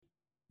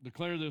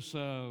Declare this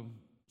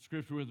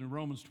scripture with me,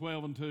 Romans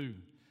 12:2.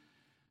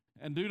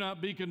 And do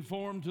not be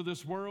conformed to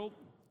this world,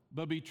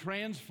 but be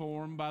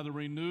transformed by the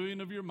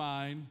renewing of your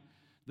mind,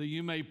 that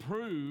you may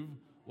prove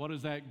what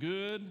is that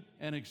good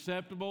and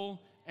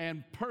acceptable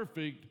and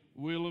perfect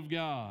will of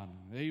God.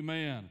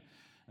 Amen.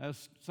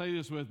 Say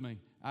this with me.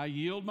 I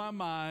yield my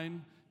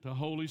mind to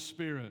Holy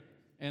Spirit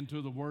and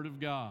to the Word of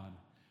God.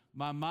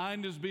 My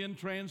mind is being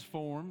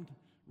transformed,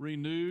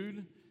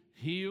 renewed,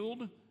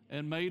 healed,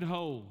 and made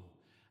whole.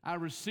 I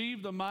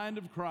receive the mind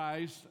of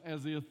Christ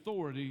as the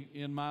authority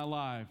in my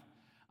life.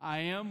 I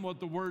am what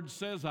the Word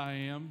says I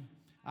am.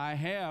 I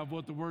have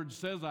what the Word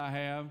says I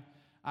have.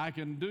 I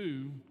can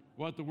do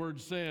what the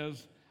Word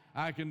says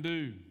I can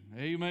do.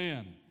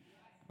 Amen.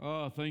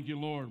 Oh, thank you,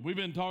 Lord. We've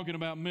been talking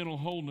about mental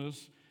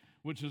wholeness,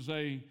 which is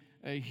a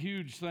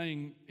huge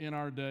thing in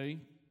our day.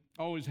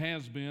 Always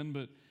has been,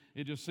 but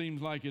it just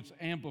seems like it's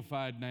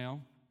amplified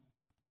now.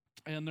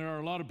 And there are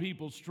a lot of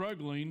people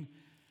struggling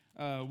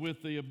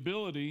with the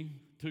ability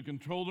to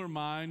control their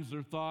minds,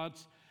 their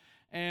thoughts,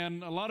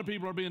 and a lot of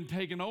people are being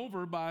taken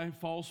over by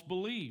false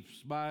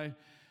beliefs.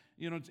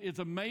 It's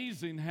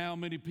amazing how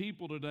many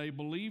people today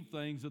believe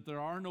things that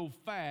there are no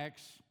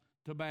facts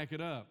to back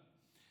it up.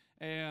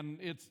 And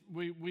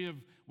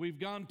we've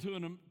gone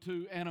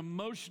to an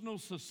emotional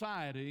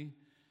society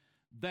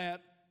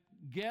that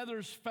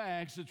gathers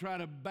facts to try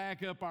to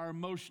back up our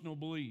emotional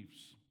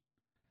beliefs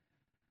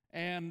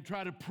and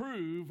try to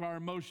prove our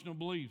emotional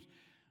beliefs.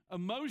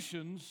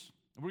 Emotions,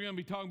 we're going to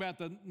be talking about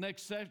the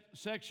next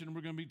section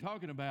we're going to be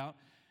talking about,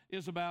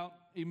 is about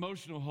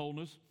emotional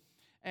wholeness.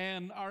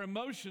 And our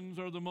emotions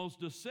are the most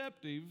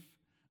deceptive,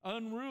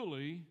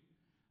 unruly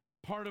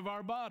part of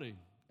our body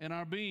and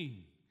our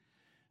being.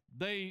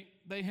 They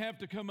have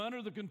to come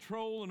under the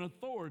control and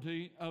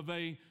authority of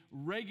a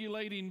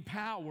regulating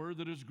power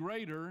that is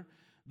greater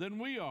than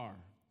we are,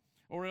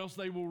 or else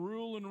they will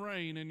rule and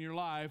reign in your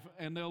life,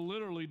 and they'll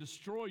literally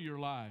destroy your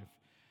life.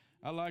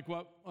 I like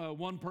what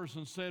one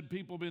person said.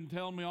 People have been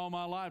telling me all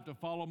my life to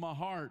follow my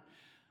heart.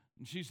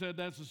 And she said,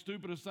 that's the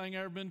stupidest thing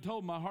I've ever been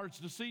told. My heart's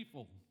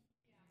deceitful.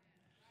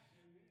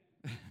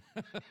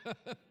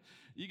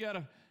 You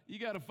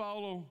gotta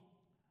follow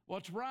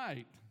what's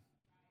right.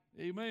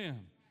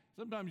 Amen.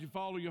 Sometimes you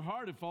follow your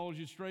heart, it follows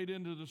you straight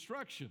into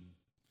destruction.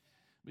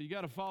 But you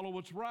got to follow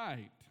what's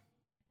right.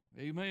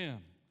 Amen.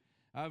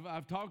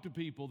 I've talked to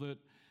people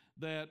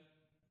that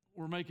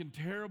were making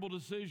terrible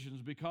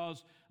decisions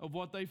because of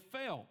what they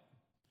felt.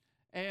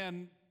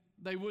 And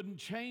they wouldn't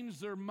change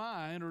their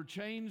mind or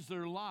change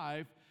their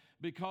life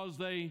because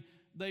they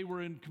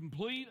were in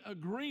complete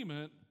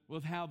agreement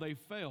with how they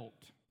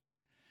felt.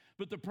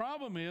 But the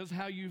problem is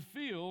how you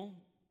feel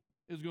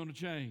is going to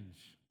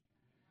change.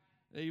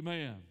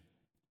 Amen.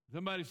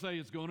 Somebody say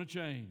it's going to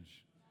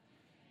change.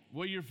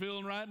 What you're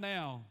feeling right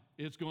now,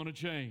 it's going to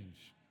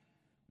change.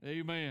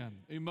 Amen.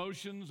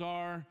 Emotions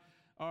are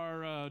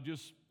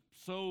just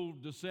so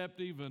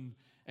deceptive and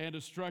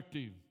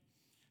destructive.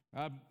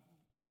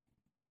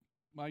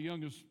 My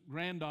youngest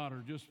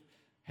granddaughter just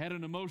had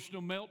an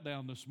emotional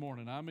meltdown this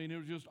morning. I mean, it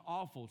was just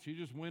awful. She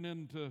just went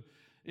into,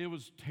 it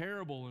was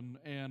terrible,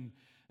 and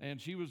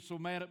she was so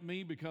mad at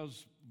me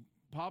because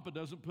Papa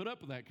doesn't put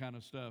up with that kind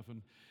of stuff.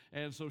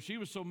 And so she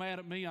was so mad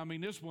at me. I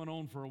mean, this went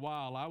on for a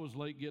while. I was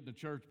late getting to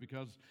church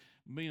because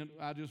we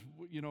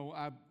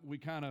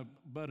kind of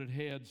butted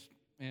heads,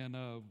 and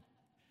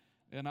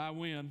I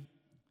win.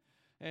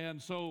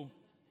 And so,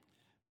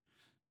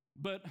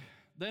 but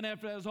then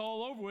after that was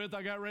all over with,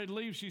 I got ready to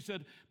leave. She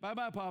said,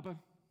 bye-bye, Papa.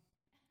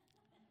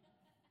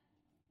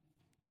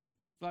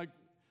 It's like,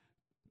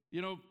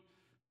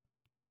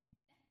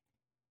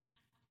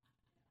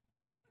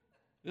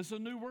 it's a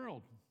new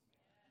world.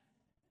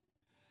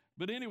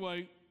 But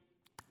anyway,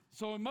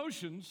 so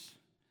emotions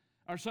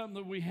are something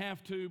that we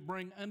have to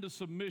bring under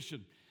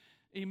submission.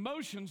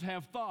 Emotions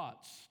have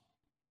thoughts.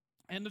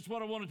 And that's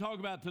what I want to talk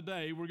about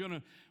today. We're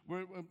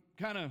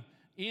kind of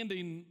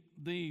ending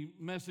the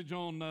message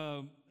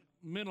on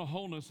mental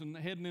wholeness and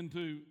heading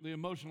into the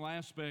emotional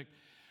aspect,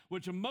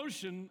 which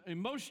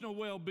emotional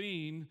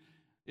well-being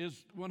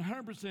is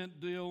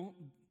 100%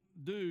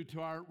 due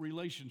to our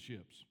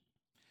relationships.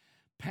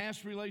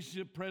 Past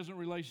relationships, present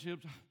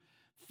relationships,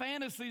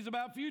 fantasies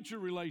about future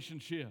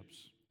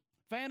relationships.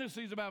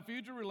 Fantasies about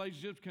future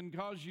relationships can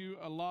cause you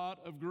a lot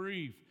of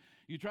grief.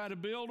 You try to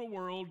build a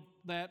world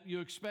that you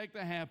expect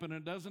to happen,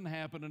 and it doesn't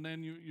happen, and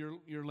then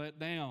you're let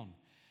down.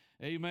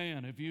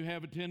 Amen. If you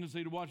have a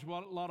tendency to watch a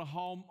lot of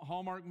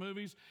Hallmark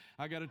movies,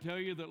 I got to tell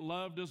you that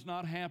love does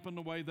not happen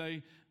the way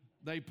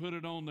they put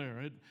it on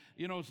there.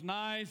 It's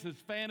nice,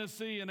 it's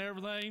fantasy and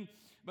everything,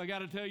 but I got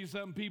to tell you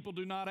something, people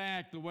do not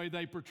act the way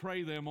they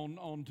portray them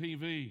on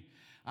TV.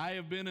 I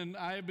have been in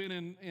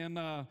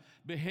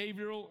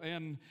behavioral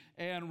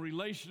and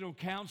relational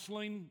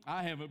counseling.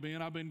 I haven't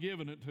been. I've been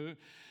given it to,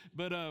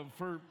 but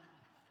for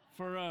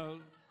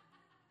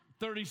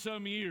 30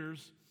 some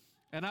years,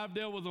 And I've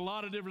dealt with a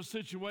lot of different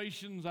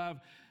situations.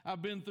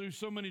 I've been through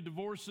so many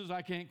divorces,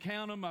 I can't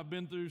count them. I've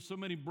been through so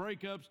many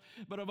breakups,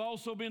 but I've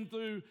also been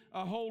through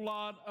a whole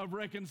lot of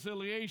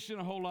reconciliation,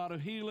 a whole lot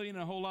of healing,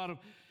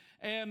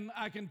 and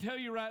I can tell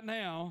you right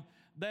now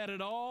that it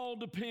all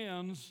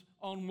depends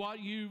on what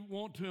you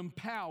want to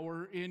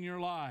empower in your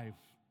life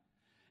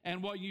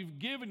and what you've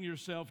given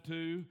yourself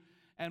to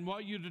and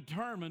what you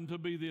determine to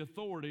be the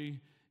authority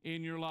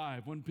in your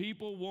life. When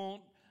people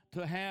want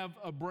to have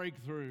a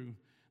breakthrough,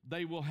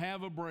 they will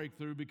have a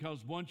breakthrough,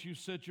 because once you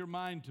set your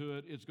mind to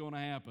it, it's going to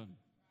happen.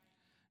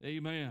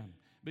 Amen.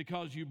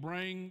 Because you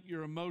bring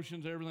your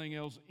emotions, everything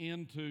else,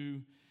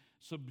 into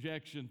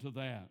subjection to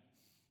that.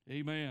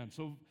 Amen.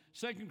 So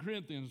 2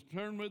 Corinthians,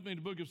 turn with me to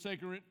the book of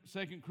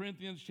 2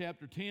 Corinthians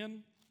chapter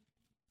 10,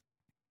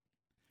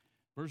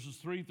 verses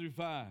 3 through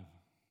 5. It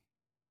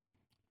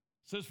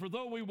says, "For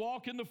though we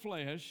walk in the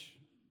flesh,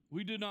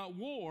 we do not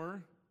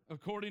war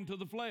according to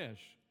the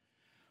flesh.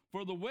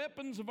 For the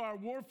weapons of our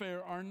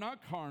warfare are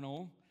not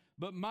carnal,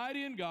 but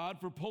mighty in God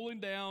for pulling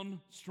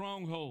down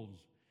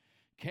strongholds,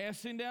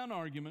 casting down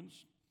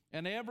arguments,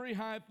 and every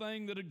high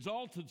thing that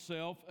exalts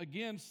itself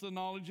against the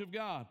knowledge of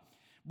God,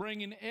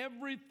 bringing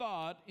every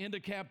thought into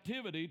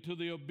captivity to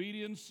the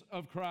obedience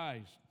of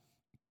Christ,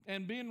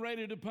 and being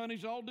ready to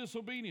punish all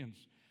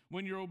disobedience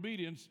when your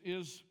obedience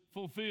is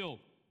fulfilled."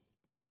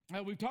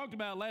 Now,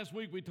 last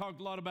week we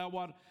talked a lot about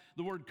what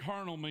the word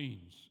carnal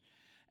means.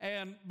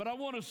 But I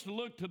want us to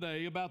look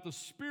today about the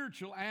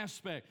spiritual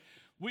aspect.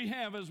 We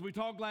have, as we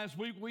talked last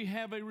week, we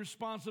have a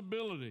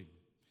responsibility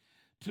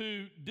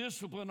to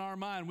discipline our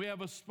mind. We have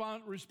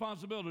a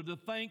responsibility to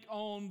think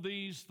on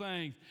these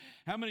things.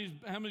 How many's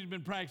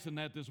been practicing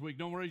that this week?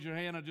 Don't raise your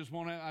hand. I just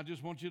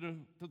want you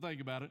to think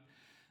about it.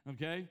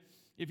 Okay?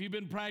 If you've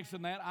been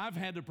practicing that, I've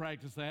had to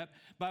practice that.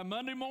 By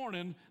Monday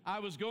morning, I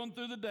was going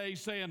through the day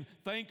saying,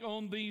 think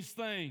on these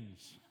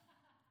things.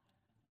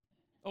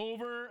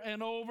 Over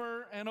and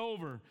over and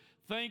over.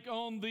 Think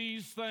on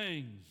these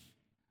things.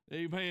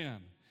 Amen.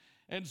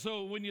 And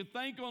so when you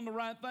think on the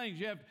right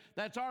things,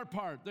 that's our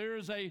part. There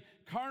is a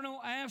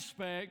carnal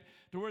aspect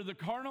to where the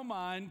carnal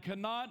mind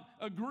cannot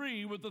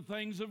agree with the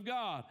things of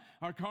God.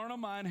 Our carnal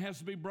mind has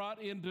to be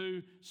brought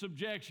into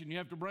subjection. You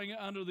have to bring it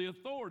under the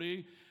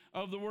authority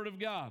of the Word of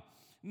God.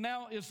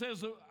 Now, it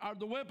says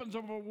the weapons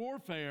of our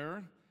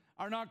warfare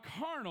are not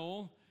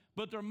carnal,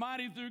 but they're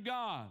mighty through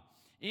God.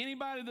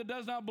 Anybody that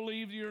does not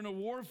believe you're in a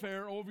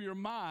warfare over your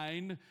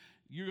mind,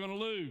 you're going to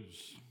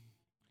lose.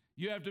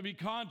 You have to be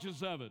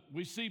conscious of it.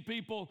 We see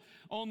people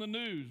on the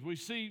news. We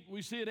see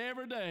it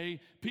every day,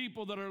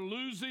 people that are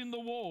losing the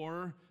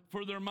war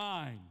for their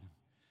mind.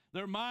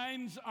 Their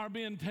minds are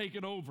being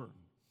taken over,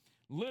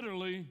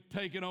 literally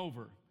taken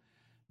over.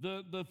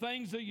 The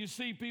things that you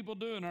see people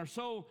doing are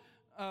so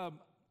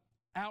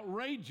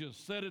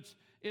outrageous that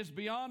it's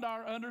beyond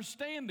our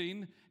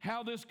understanding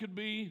how this could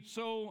be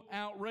so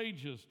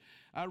outrageous.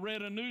 I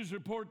read a news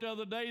report the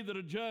other day that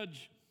a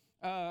judge,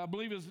 I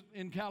believe is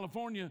in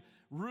California,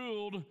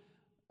 ruled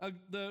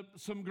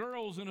some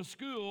girls in a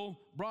school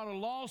brought a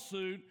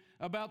lawsuit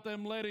about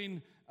them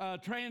letting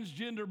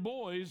transgender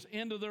boys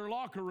into their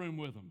locker room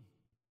with them.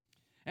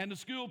 And the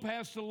school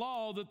passed a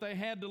law that they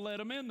had to let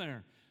them in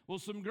there. Well,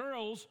 some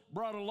girls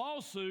brought a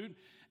lawsuit,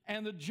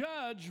 and the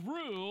judge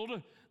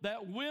ruled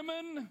that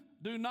women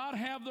do not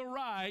have the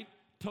right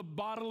to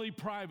bodily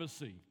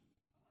privacy.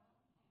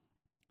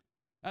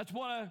 That's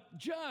what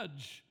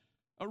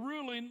a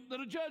ruling that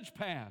a judge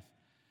passed.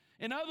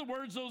 In other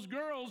words, those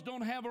girls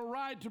don't have a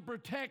right to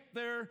protect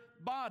their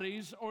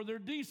bodies or their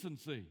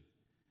decency.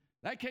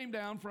 That came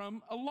down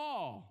from a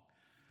law.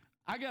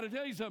 I got to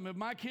tell you something, if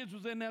my kids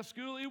was in that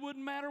school, it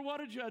wouldn't matter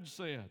what a judge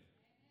said.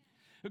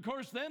 Of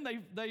course, then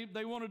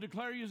they want to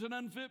declare you as an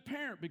unfit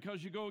parent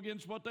because you go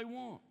against what they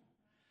want.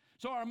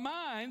 So our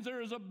minds,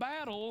 there is a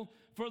battle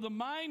for the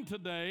mind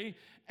today,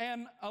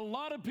 and a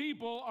lot of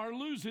people are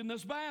losing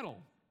this battle.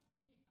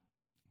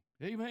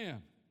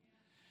 Amen.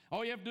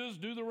 All you have to do is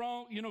do the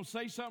wrong,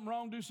 say something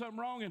wrong, do something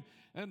wrong.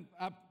 And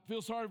I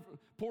feel sorry for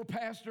poor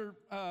pastor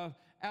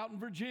out in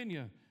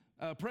Virginia.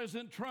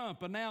 President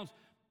Trump announced,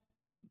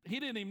 he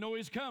didn't even know he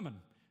was coming,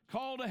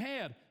 called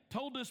ahead,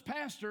 told this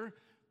pastor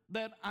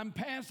that I'm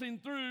passing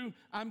through,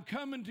 I'm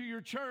coming to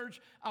your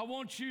church, I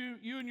want you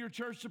and your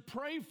church to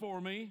pray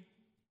for me.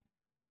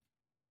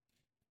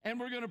 And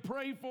we're going to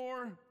pray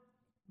for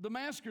the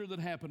massacre that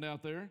happened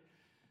out there.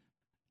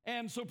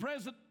 And so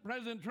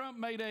President Trump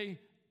made an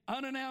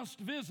unannounced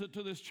visit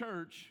to this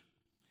church.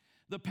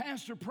 The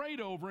pastor prayed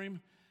over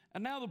him,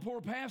 and now the poor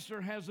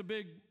pastor has a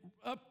big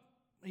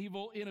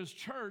upheaval in his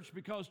church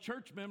because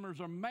church members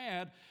are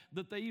mad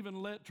that they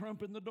even let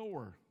Trump in the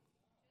door.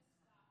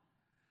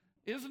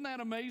 Isn't that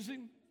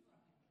amazing?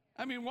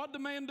 I mean, what did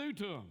the man do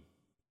to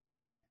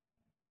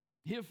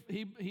him?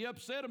 He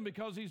upset him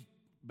because he's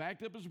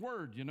backed up his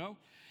word,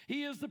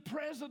 He is the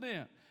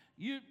president.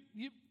 You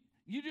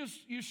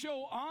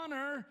show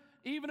honor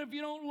even if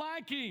you don't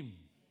like him.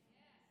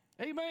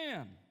 Yes.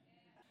 Amen. Yes.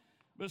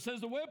 But it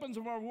says the weapons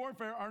of our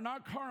warfare are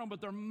not carnal,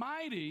 but they're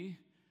mighty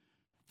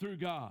through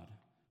God.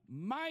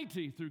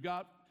 Mighty through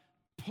God,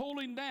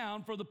 pulling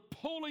down, for the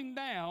pulling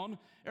down,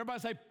 everybody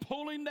say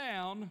pulling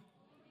down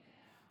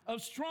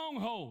of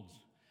strongholds.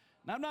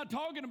 Now, I'm not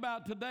talking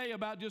about today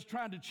about just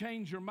trying to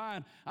change your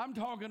mind. I'm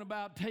talking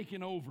about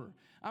taking over.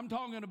 I'm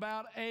talking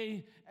about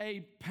a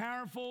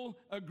powerful,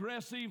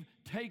 aggressive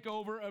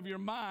takeover of your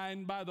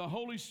mind by the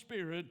Holy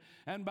Spirit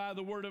and by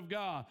the Word of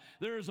God.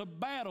 There is a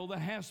battle that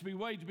has to be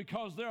waged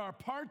because there are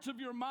parts of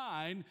your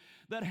mind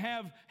that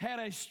have had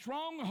a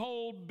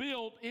stronghold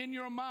built in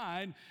your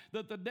mind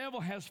that the devil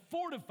has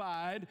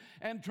fortified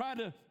and tried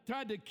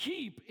to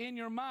keep in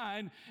your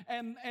mind,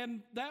 and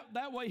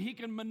that way he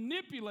can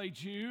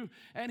manipulate you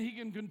and he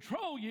can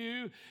control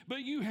you,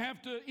 but you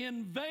have to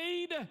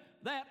invade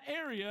that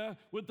area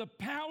with the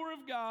power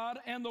of God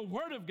and the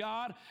Word of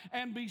God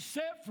and be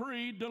set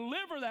free,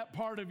 deliver that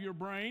part of your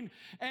brain,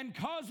 and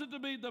cause it to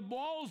be, the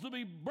walls to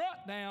be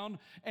brought down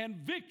and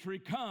victory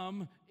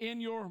come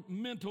in your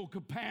mental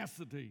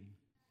capacity.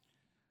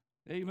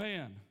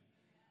 Amen.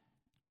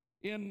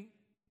 In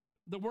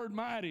the word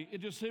mighty,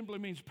 it just simply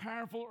means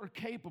powerful or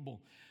capable.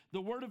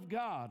 The Word of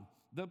God,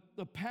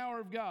 the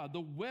power of God,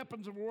 the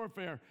weapons of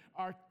warfare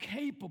are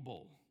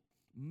capable,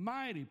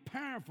 mighty,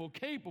 powerful,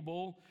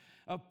 capable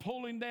of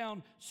pulling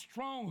down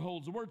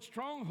strongholds. The word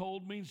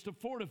stronghold means to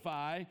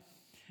fortify,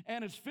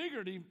 and it's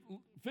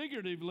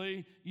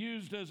figuratively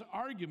used as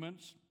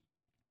arguments,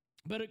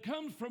 but it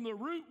comes from the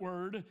root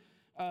word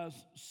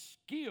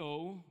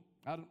skio.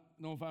 I don't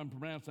know if I'm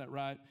pronouncing that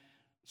right.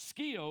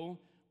 Skio,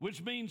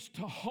 which means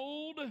to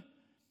hold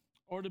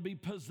or to be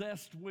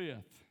possessed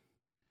with.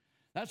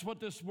 That's what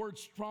this word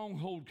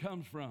stronghold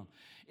comes from.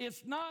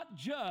 It's not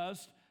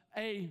just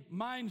a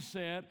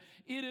mindset,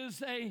 it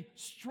is a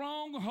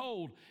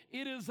stronghold.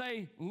 It is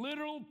a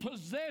literal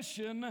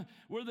possession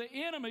where the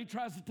enemy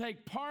tries to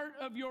take part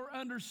of your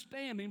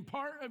understanding,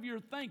 part of your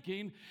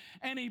thinking,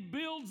 and he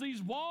builds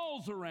these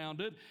walls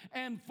around it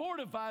and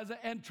fortifies it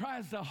and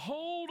tries to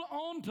hold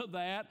on to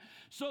that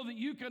so that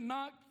you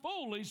cannot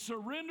fully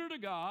surrender to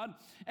God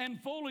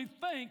and fully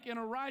think in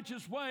a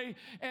righteous way.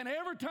 And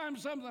every time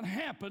something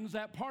happens,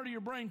 that part of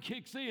your brain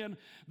kicks in,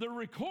 the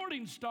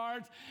recording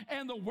starts,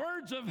 and the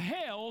words of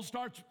hell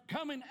starts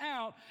coming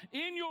out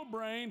in your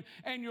brain,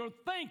 and your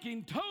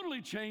thinking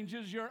totally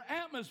changes, your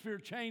atmosphere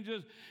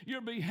changes,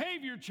 your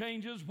behavior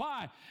changes.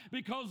 Why?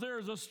 Because there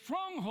is a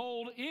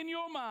stronghold in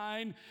your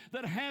mind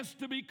that has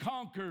to be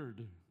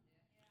conquered.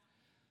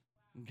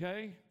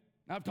 Okay?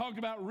 I've talked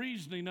about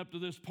reasoning up to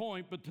this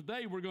point, but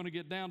today we're going to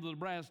get down to the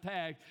brass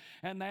tacks,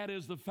 and that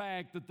is the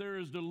fact that there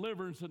is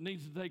deliverance that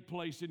needs to take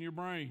place in your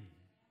brain.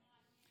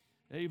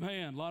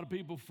 Amen. A lot of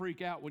people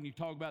freak out when you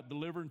talk about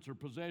deliverance or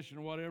possession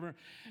or whatever.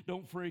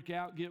 Don't freak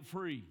out, get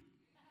free.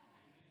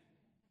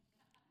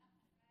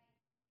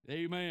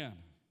 Amen.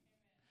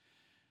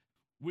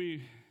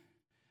 We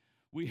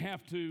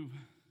have to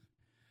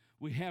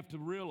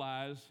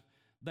realize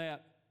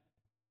that,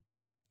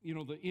 you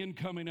know, the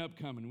incoming,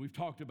 upcoming. We've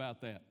talked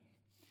about that.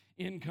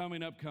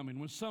 Incoming, upcoming.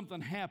 When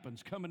something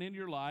happens coming into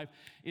your life,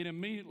 it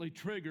immediately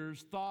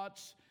triggers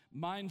thoughts,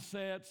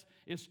 mindsets.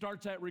 It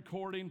starts that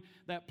recording.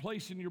 That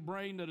place in your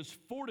brain that is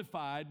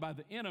fortified by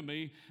the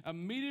enemy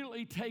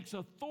immediately takes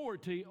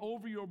authority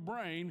over your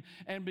brain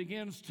and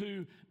begins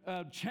to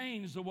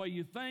change the way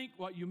you think,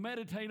 what you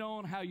meditate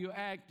on, how you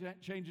act.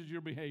 That changes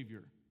your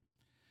behavior,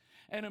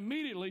 and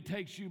immediately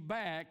takes you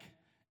back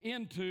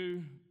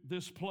into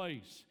this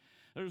place.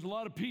 There's a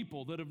lot of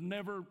people that have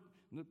never,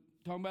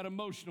 talking about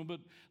emotional, but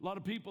a lot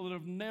of people that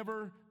have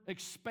never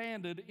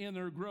expanded in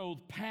their growth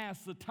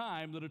past the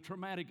time that a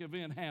traumatic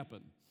event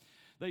happened.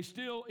 They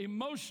still,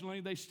 emotionally,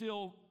 they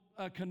still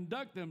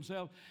conduct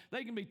themselves.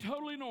 They can be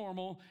totally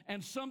normal,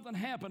 and something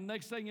happened.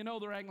 Next thing you know,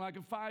 they're acting like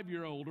a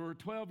 5-year-old or a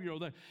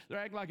 12-year-old. They're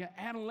acting like an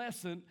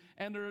adolescent,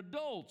 and they're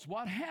adults.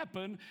 What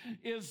happened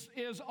is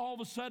all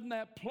of a sudden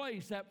that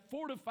place, that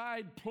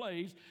fortified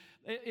place,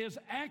 is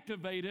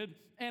activated,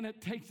 and it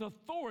takes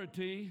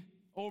authority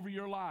over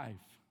your life.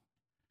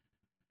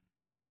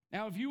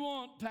 Now, if you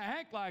want to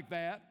act like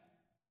that,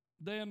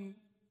 then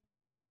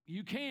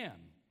you can.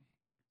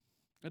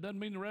 It doesn't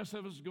mean the rest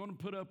of us is going to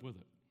put up with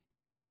it.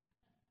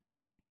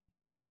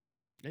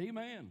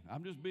 Amen.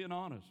 I'm just being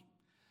honest.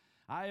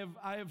 I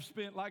have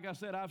spent, like I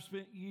said, I've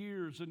spent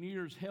years and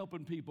years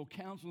helping people,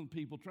 counseling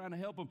people, trying to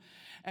help them.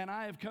 And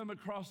I have come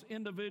across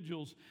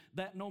individuals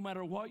that no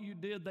matter what you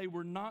did, they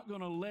were not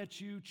going to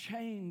let you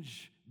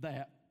change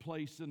that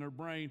place in their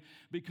brain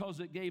because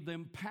it gave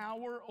them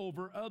power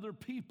over other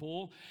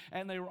people,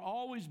 and they were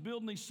always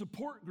building these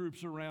support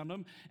groups around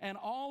them and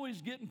always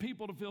getting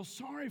people to feel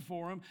sorry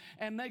for them.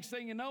 And next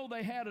thing you know,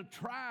 they had a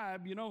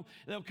tribe. You know,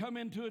 they'll come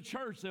into a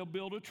church, they'll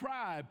build a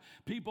tribe,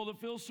 people that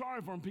feel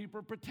sorry for them,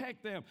 people to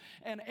protect them,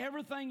 and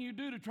everything you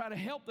do to try to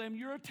help them,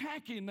 you're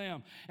attacking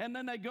them. And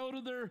then they go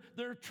to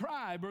their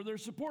tribe or their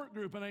support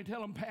group and they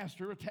tell them,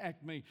 Pastor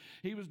attacked me,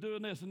 he was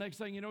doing this. The next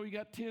thing you know, you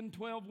got 10,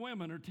 12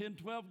 women or 10,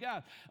 12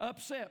 guys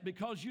upset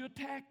because you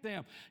attacked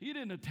them. You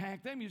didn't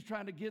attack them. You was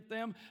trying to get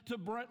them to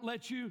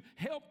let you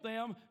help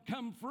them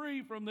come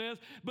free from this.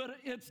 But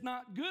it's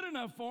not good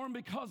enough for them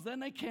because then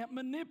they can't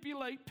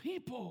manipulate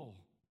people.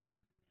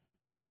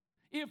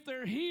 If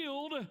they're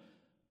healed,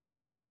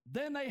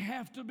 then they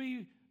have to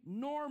be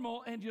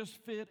normal and just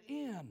fit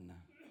in.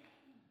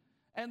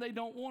 And they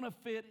don't want to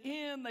fit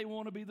in. They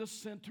want to be the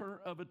center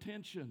of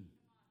attention.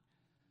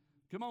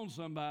 Come on,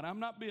 somebody. I'm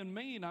not being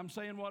mean. I'm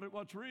saying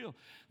what's real.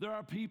 There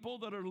are people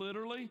that are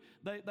literally,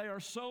 they are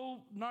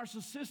so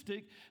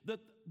narcissistic that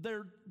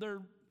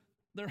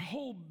their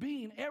whole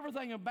being,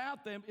 everything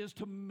about them is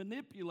to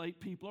manipulate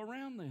people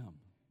around them.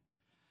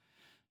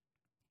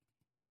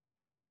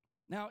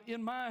 Now,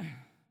 in my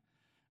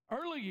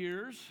early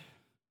years,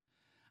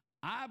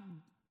 I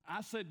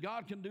said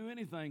God can do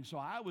anything, so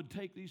I would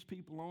take these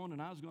people on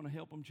and I was going to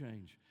help them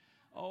change.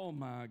 Oh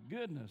my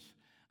goodness.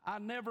 I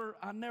never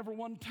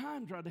one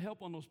time tried to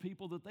help on those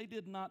people that they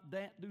did not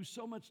do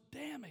so much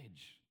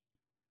damage.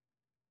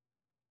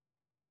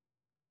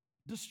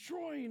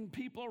 Destroying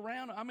people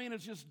around, I mean,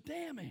 it's just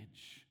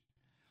damage.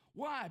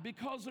 Why?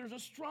 Because there's a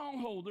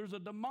stronghold. There's a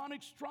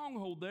demonic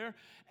stronghold there,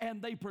 and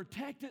they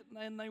protect it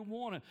and they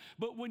want it.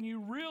 But when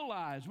you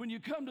realize, when you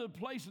come to a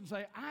place and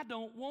say, I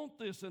don't want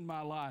this in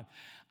my life.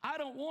 I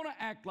don't want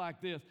to act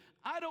like this.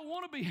 I don't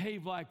want to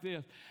behave like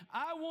this.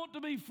 I want to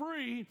be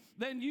free.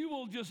 Then you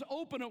will just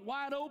open it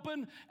wide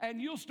open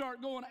and you'll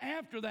start going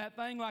after that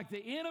thing like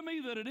the enemy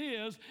that it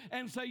is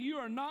and say, you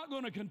are not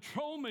going to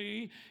control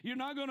me. You're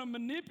not going to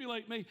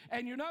manipulate me.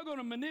 And you're not going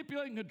to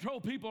manipulate and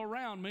control people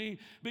around me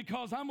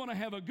because I'm going to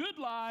have a good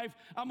life.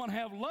 I'm going to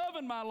have love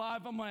in my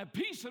life. I'm going to have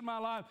peace in my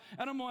life.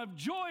 And I'm going to have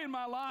joy in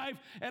my life.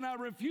 And I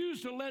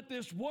refuse to let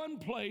this one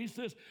place,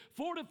 this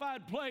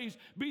fortified place,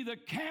 be the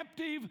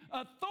captive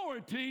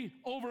authority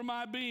over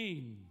my being.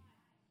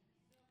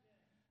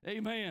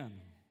 Amen.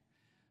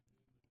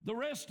 The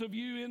rest of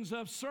you ends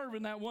up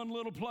serving that one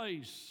little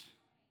place.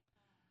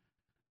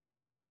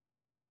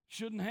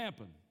 Shouldn't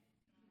happen.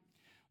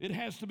 It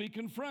has to be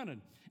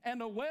confronted. And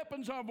the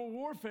weapons of our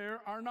warfare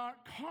are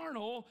not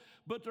carnal,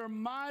 but they're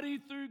mighty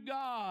through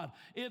God.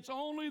 It's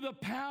only the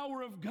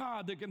power of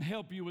God that can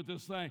help you with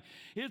this thing.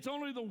 It's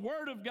only the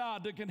Word of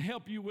God that can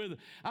help you with it.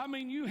 I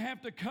mean, you have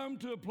to come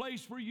to a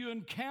place where you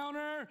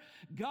encounter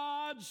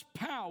God's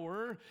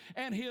power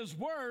and His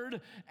Word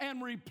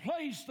and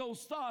replace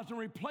those thoughts and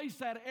replace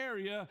that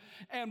area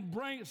and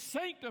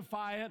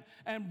sanctify it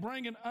and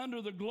bring it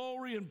under the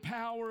glory and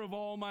power of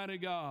Almighty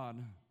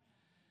God.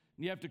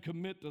 You have to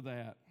commit to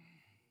that.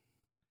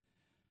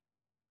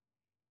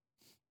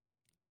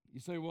 You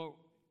say, well,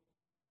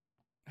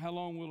 how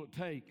long will it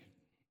take?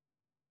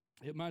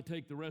 It might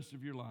take the rest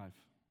of your life.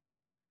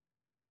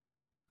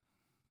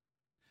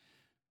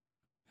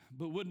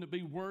 But wouldn't it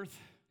be worth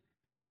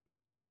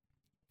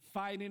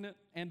fighting it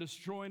and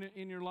destroying it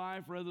in your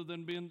life rather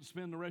than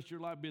spend the rest of your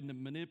life being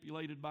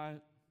manipulated by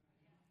it?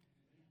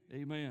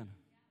 Amen.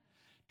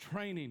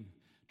 Training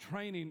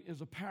is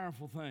a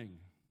powerful thing.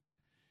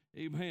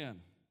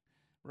 Amen.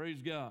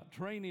 Praise God.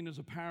 Training is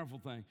a powerful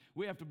thing.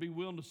 We have to be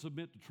willing to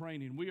submit to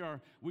training. We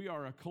are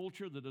a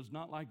culture that does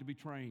not like to be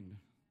trained.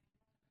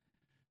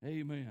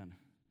 Amen.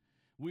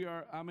 We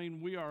are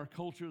a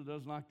culture that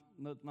does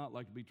not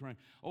like to be trained.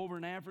 Over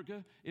in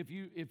Africa, if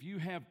you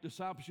have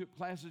discipleship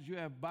classes, you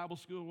have Bible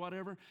school,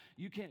 whatever,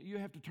 you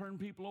have to turn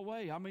people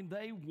away. I mean,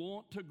 they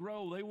want to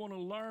grow, they want to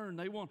learn,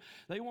 they want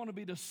to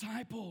be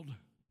discipled.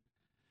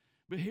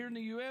 But here in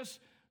the U.S.,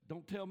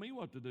 don't tell me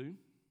what to do.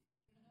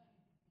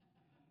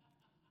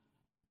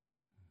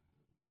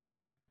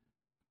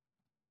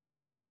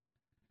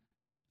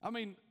 I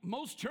mean,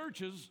 most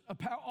churches,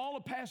 all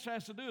a pastor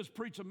has to do is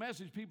preach a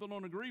message people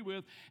don't agree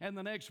with, and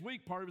the next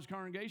week, part of his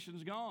congregation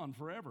is gone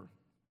forever.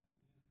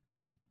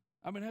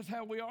 I mean, that's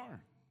how we are.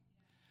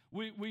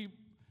 We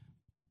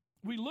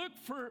look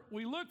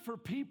for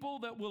people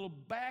that will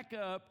back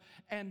up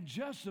and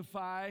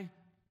justify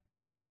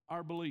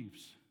our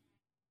beliefs,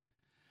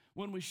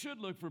 when we should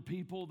look for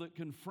people that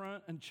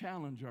confront and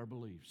challenge our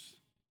beliefs.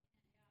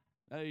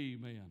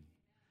 Amen.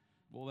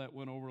 Well, that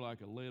went over like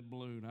a lead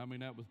balloon. I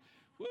mean, that was...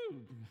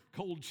 Woo,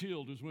 cold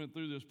chill just went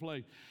through this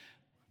place.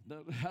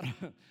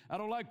 I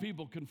don't like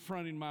people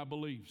confronting my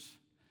beliefs.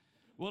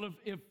 Well,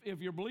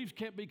 if your beliefs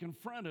can't be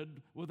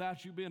confronted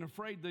without you being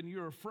afraid, then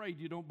you're afraid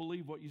you don't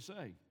believe what you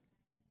say.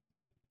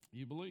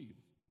 You believe.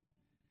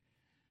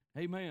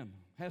 Amen.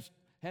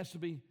 Has to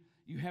be,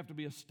 you have to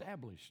be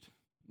established.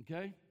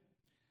 Okay?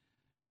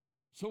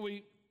 So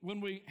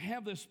when we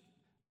have this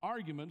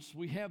arguments,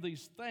 we have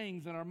these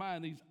things in our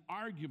mind, these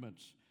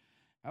arguments.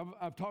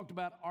 I've talked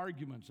about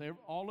arguments.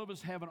 All of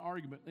us have an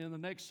argument. In the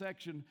next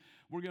section,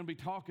 we're going to be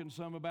talking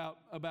some about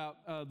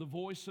the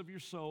voice of your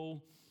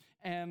soul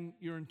and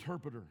your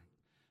interpreter.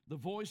 The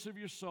voice of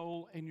your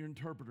soul and your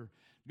interpreter.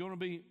 It's going to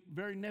be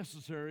very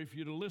necessary for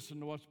you to listen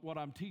to what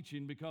I'm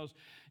teaching, because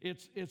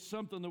it's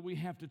something that we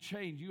have to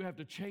change. You have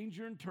to change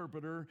your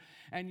interpreter,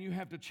 and you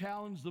have to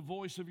challenge the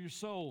voice of your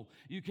soul.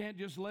 You can't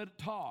just let it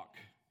talk.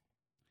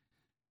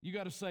 You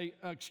got to say,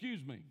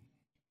 excuse me,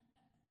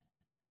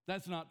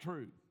 that's not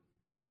true.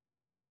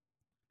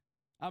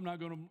 I'm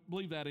not going to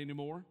believe that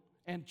anymore,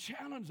 and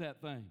challenge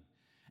that thing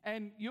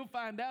And you'll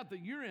find out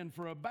that you're in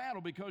for a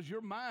battle because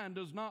your mind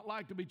does not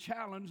like to be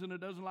challenged and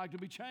it doesn't like to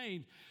be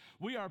changed.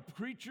 We are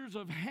creatures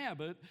of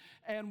habit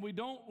and we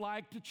don't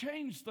like to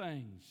change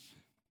things.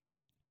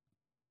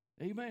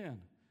 Amen.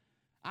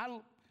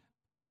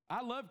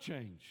 I love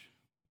change.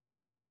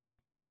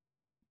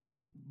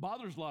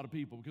 Bothers a lot of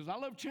people because I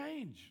love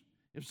change.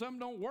 If something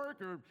don't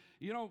work or,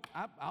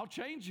 I'll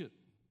change it.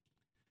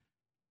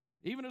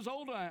 Even as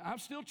old as I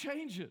still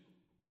change it.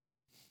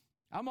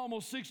 I'm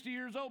almost 60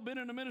 years old, been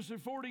in the ministry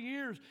 40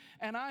 years,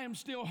 and I am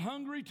still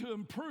hungry to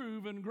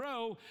improve and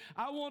grow.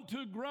 I want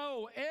to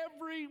grow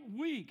every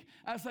week.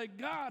 I say,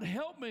 God,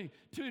 help me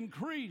to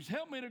increase,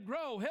 help me to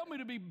grow, help me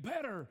to be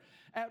better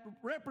at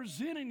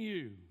representing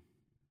you.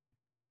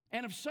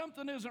 And if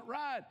something isn't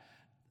right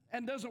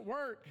and doesn't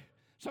work,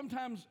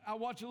 sometimes I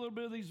watch a little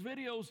bit of these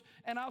videos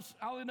and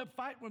I'll end up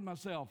fighting with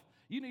myself.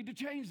 You need to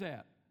change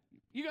that.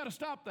 You got to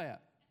stop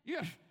that. You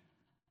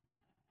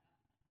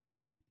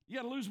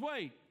got to lose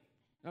weight.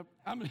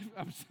 I'm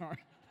sorry.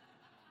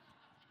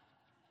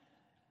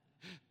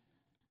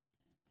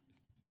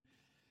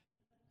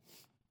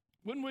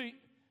 When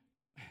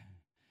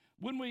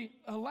we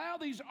allow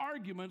these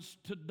arguments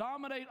to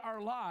dominate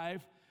our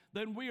life,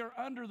 then we are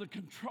under the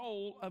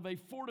control of a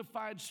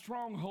fortified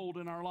stronghold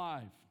in our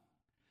life.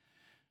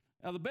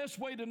 Now, the best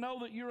way to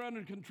know that you're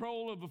under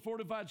control of a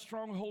fortified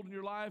stronghold in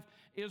your life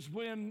is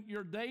when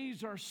your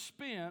days are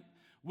spent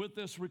with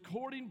this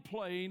recording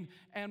playing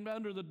and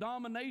under the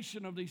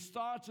domination of these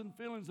thoughts and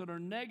feelings that are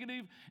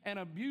negative and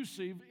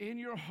abusive in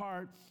your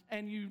heart,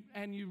 and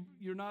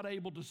you're not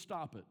able to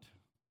stop it.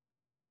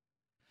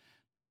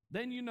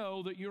 Then you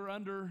know that you're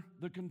under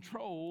the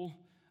control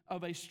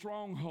of a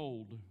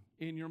stronghold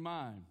in your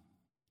mind.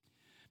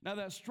 Now,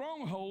 that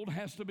stronghold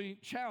has to be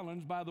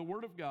challenged by the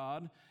Word of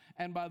God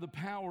and by the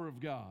power of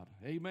God.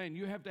 Amen.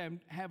 You have to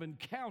have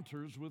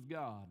encounters with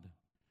God.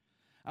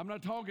 I'm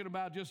not talking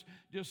about just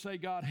say,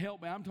 God,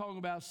 help me. I'm talking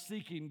about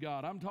seeking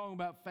God. I'm talking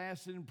about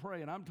fasting and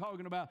praying. I'm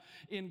talking about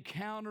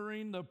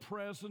encountering the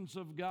presence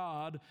of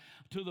God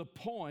to the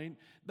point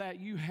that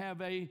you have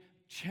a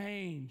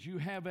change. You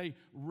have a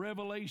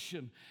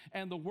revelation,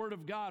 and the Word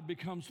of God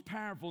becomes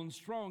powerful and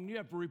strong. You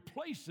have to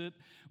replace it,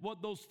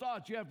 those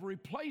thoughts, you have to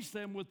replace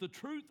them with the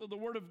truth of the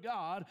Word of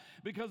God,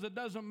 because it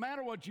doesn't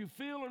matter what you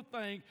feel or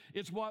think.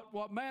 It's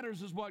what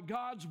matters is what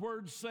God's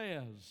Word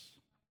says.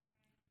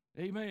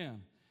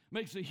 Amen.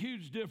 Makes a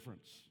huge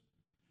difference.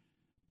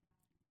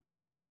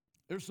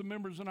 There's some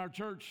members in our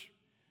church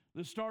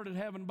that started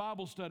having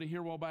Bible study here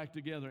a while back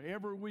together.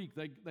 Every week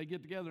they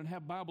get together and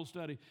have Bible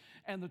study.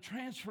 And the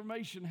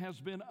transformation has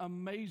been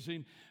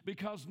amazing,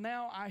 because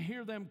now I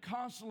hear them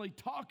constantly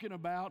talking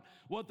about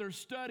what they're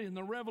studying,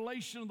 the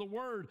revelation of the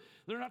Word.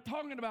 They're not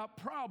talking about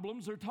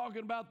problems, they're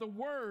talking about the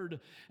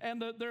Word.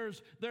 And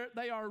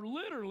they are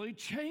literally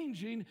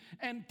changing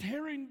and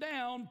tearing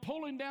down,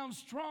 pulling down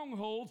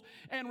strongholds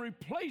and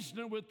replacing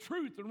it with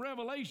truth and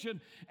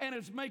revelation, and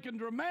it's making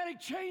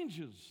dramatic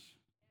changes.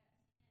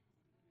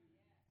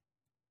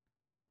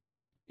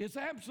 It's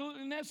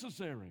absolutely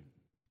necessary.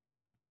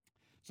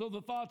 So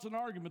the thoughts and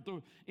argument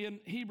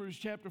in Hebrews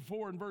chapter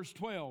 4 and verse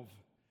 12,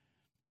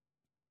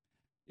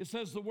 it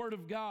says the Word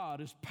of God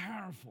is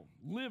powerful,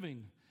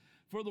 living.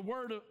 For the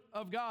Word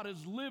of God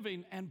is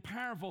living and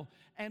powerful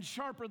and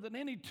sharper than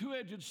any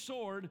two-edged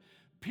sword,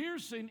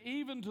 piercing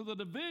even to the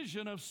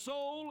division of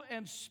soul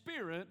and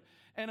spirit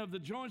and of the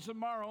joints and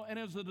marrow, and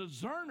is a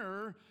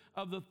discerner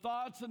of the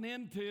thoughts and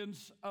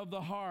intents of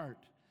the heart.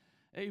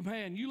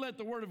 Amen. You let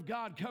the Word of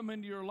God come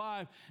into your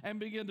life and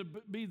begin to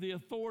be the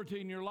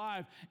authority in your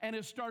life, and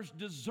it starts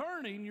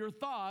discerning your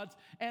thoughts,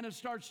 and it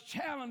starts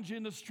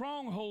challenging the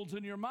strongholds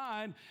in your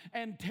mind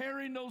and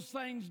tearing those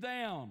things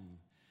down.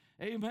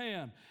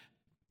 Amen.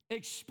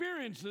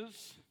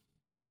 Experiences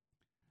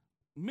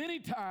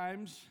many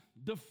times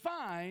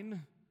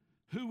define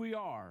who we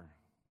are.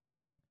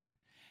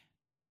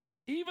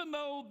 Even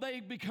though they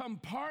become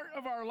part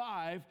of our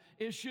life,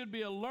 it should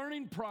be a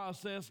learning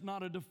process,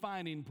 not a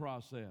defining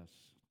process.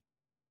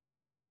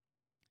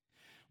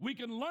 We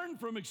can learn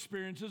from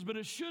experiences, but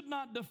it should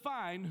not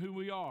define who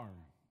we are.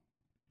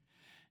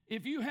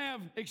 If you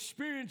have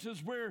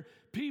experiences where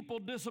people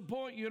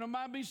disappoint you, and it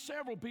might be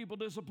several people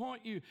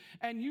disappoint you,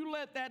 and you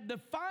let that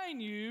define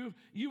you,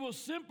 you will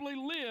simply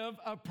live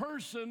a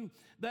person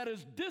that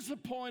is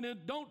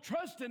disappointed, don't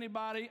trust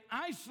anybody,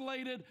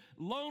 isolated,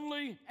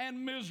 lonely,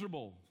 and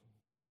miserable.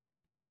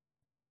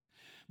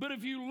 But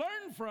if you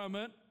learn from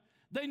it,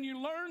 then you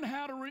learn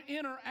how to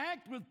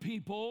interact with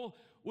people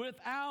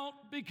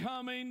without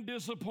becoming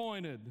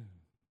disappointed.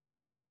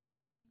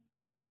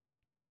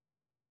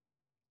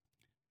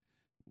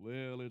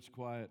 Well, it's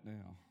quiet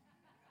now.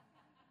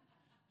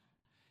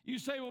 You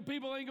say, well,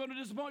 people ain't going to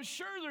disappoint.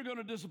 Sure, they're going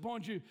to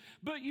disappoint you.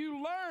 But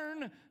you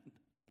learn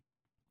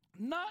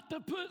not to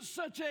put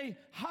such a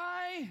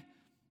high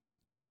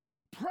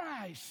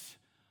price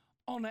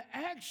on the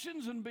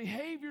actions and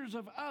behaviors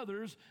of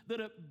others that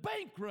it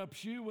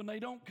bankrupts you when they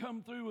don't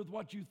come through with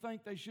what you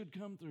think they should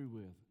come through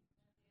with.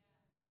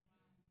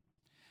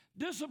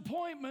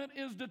 Disappointment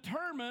is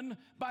determined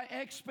by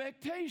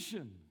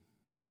expectation.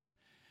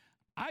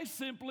 I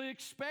simply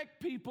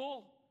expect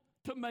people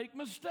to make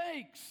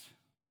mistakes.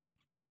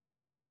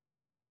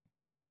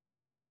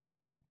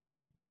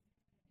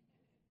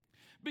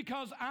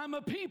 Because I'm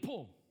a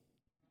people.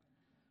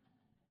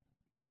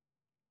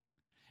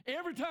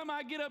 Every time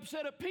I get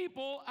upset at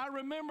people, I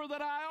remember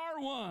that I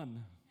are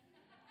one.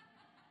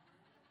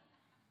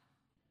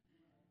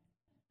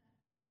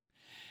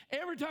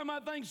 Every time I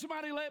think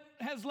somebody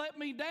has let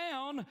me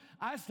down,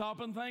 I stop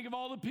and think of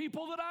all the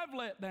people that I've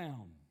let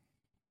down.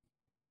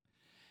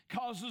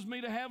 Causes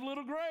me to have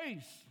little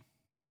grace.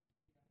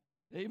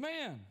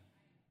 Amen.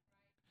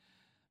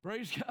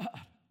 Praise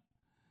God.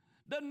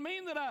 Doesn't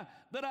mean that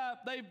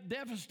they've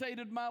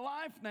devastated my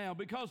life now,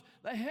 because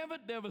they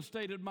haven't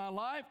devastated my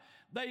life.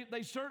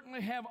 They certainly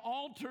have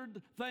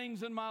altered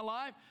things in my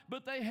life,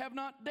 but they have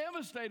not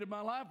devastated my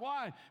life.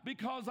 Why?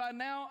 Because I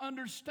now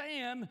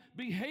understand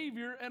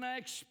behavior, and I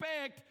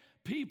expect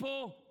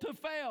people to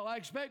fail. I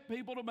expect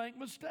people to make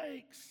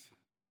mistakes.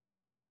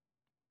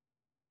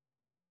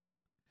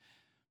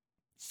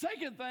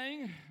 Second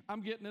thing,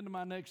 I'm getting into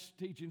my next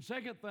teaching.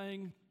 Second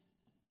thing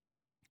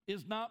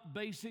is not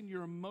basing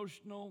your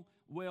emotional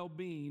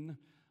well-being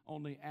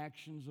on the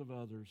actions of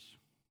others.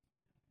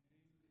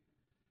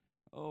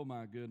 Oh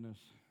my goodness.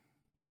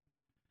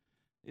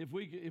 If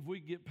we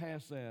get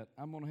past that,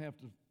 I'm going to have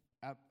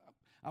to,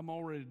 I'm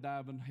already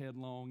diving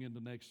headlong into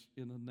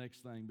the next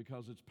thing,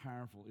 because it's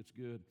powerful, it's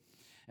good,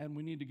 and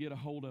we need to get a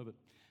hold of it.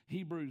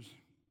 Hebrews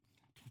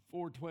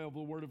 4:12,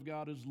 the Word of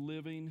God is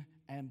living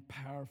and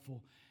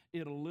powerful.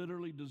 It'll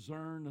literally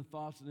discern the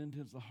thoughts and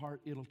intents of the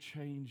heart. It'll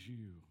change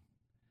you.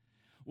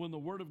 When the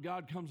Word of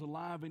God comes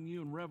alive in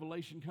you and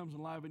revelation comes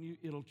alive in you,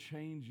 it'll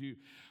change you.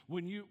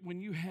 When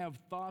you have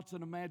thoughts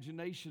and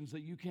imaginations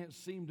that you can't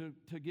seem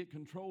to get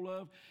control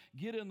of,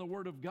 get in the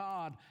Word of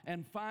God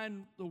and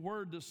find the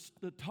Word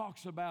that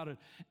talks about it,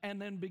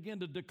 and then begin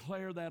to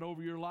declare that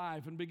over your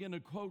life and begin to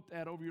quote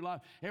that over your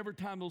life. Every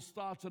time those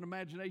thoughts and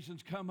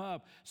imaginations come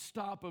up,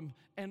 stop them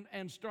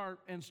and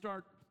start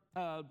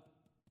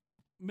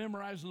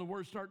memorizing the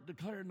Word, start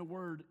declaring the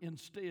Word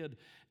instead,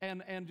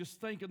 and just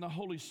thanking the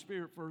Holy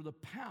Spirit for the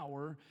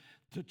power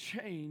to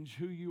change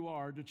who you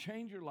are, to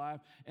change your life,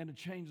 and to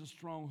change the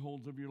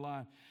strongholds of your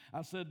life.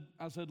 I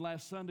said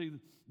last Sunday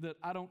that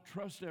I don't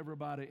trust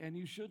everybody, and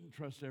you shouldn't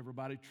trust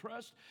everybody.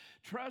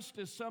 Trust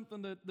is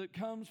something that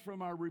comes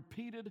from our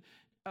repeated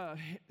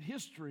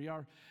history,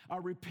 our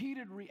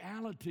repeated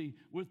reality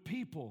with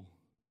people.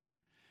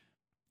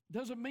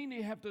 Doesn't mean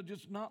you have to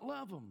just not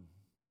love them.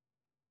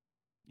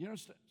 You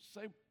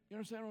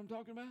understand what I'm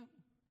talking about?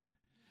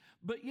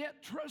 But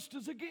yet, trust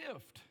is a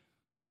gift.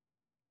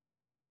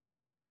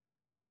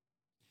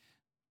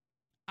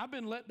 I've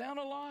been let down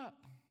a lot.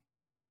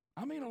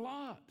 I mean, a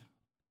lot.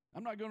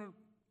 I'm not going to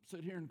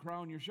sit here and cry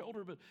on your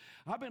shoulder, but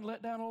I've been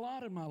let down a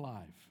lot in my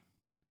life.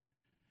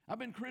 I've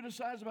been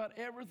criticized about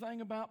everything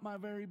about my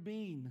very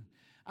being.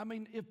 I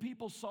mean, if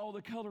people saw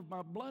the color of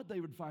my blood, they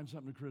would find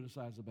something to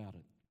criticize about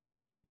it.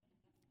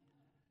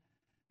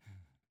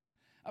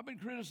 I've been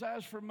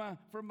criticized from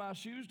my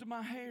shoes to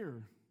my hair,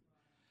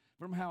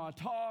 from how I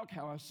talk,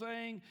 how I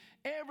sing,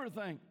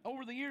 everything.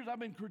 Over the years, I've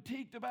been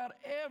critiqued about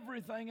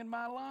everything in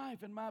my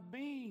life and my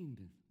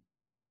being.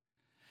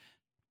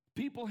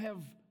 People have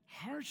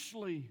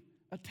harshly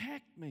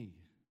attacked me.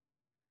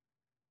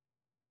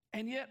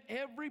 And yet,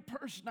 every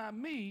person I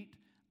meet,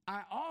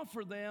 I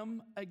offer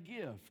them a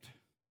gift.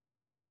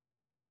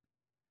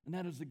 And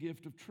that is the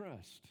gift of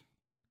trust.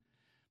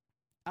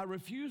 I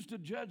refuse to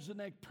judge the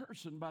next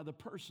person by the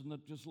person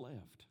that just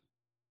left.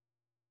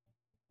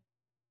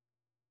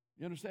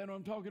 You understand what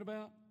I'm talking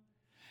about?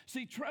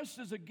 See, trust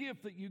is a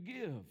gift that you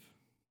give.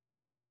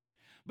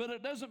 But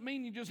it doesn't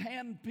mean you just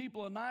hand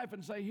people a knife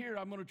and say, "Here,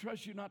 I'm going to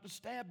trust you not to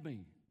stab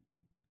me."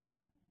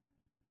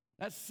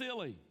 That's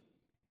silly.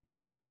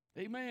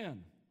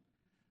 Amen.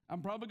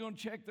 I'm probably going to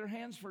check their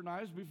hands for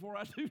knives before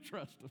I do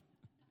trust them.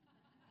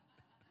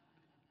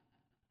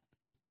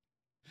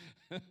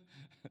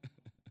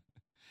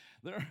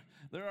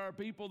 There are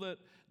people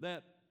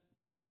that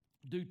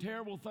do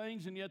terrible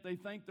things, and yet they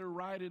think they're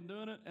right in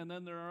doing it. And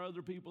then there are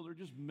other people that are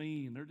just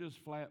mean. They're just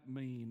flat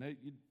mean.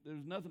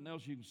 There's nothing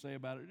else you can say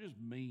about it. They're just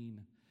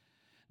mean.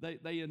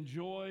 They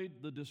enjoy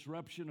the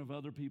disruption of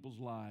other people's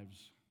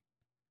lives.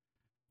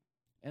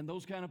 And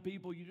those kind of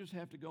people, you just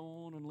have to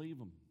go on and leave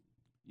them.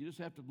 You just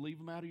have to leave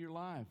them out of your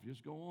life.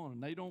 Just go on.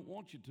 And they don't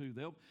want you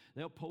to.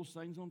 They'll post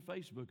things on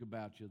Facebook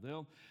about you.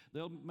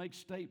 They'll make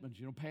statements,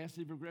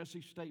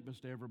 passive-aggressive statements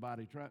to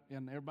everybody.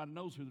 And everybody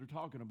knows who they're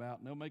talking about,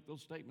 and they'll make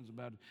those statements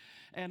about it.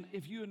 And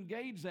if you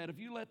engage that, if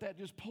you let that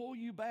just pull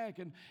you back,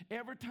 and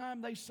every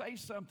time they say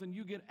something,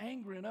 you get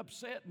angry and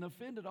upset and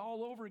offended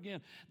all over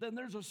again, then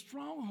there's a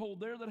stronghold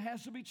there that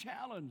has to be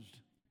challenged.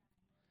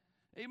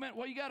 Amen.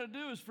 What you got to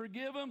do is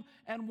forgive them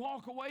and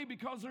walk away,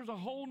 because there's a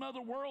whole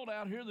nother world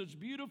out here that's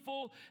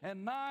beautiful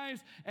and nice,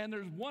 and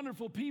there's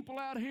wonderful people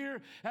out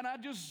here, and I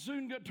just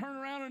soon turn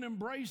around and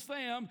embrace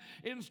them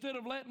instead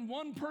of letting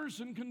one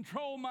person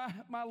control my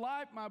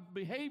life, my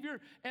behavior,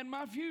 and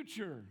my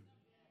future.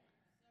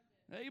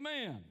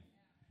 Amen.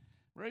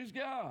 Praise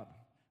God.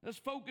 Let's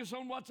focus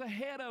on what's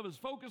ahead of us.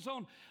 Focus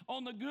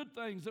on the good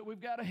things that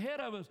we've got ahead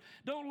of us.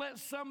 Don't let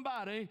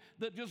somebody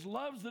that just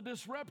loves the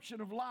disruption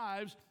of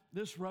lives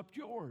disrupt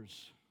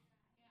yours.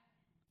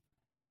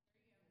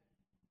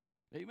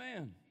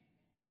 Amen.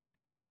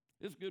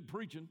 It's good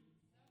preaching.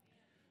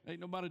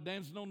 Ain't nobody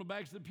dancing on the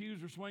backs of the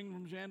pews or swinging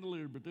from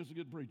chandelier, but this is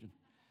good preaching.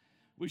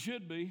 We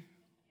should be.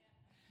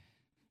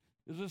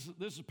 This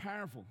is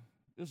powerful.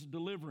 This is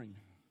delivering.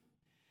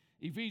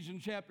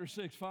 Ephesians chapter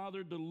 6,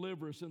 Father,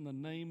 deliver us in the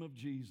name of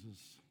Jesus.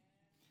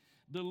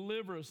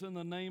 Deliver us in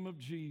the name of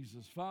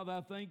Jesus. Father,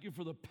 I thank you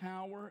for the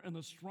power and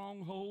the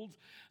strongholds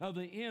of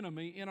the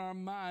enemy in our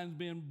minds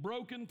being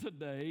broken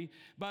today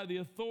by the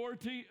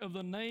authority of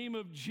the name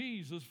of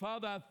Jesus.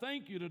 Father, I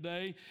thank you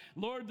today,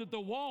 Lord, that the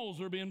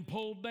walls are being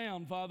pulled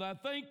down. Father, I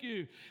thank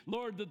you,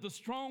 Lord, that the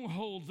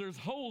strongholds, there's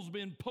holes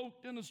being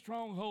poked in the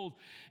strongholds,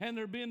 and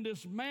they're being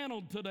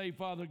dismantled today,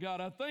 Father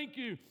God. I thank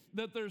you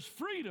that there's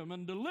freedom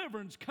and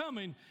deliverance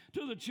coming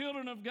to the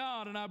children of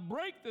God. And I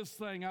break this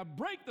thing. I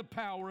break the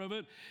power of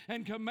it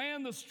and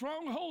command the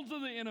strongholds of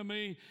the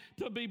enemy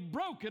to be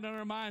broken in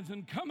our minds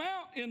and come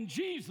out in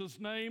Jesus'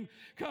 name.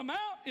 Come out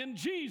in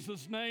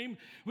Jesus' name.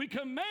 We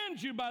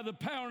command you by the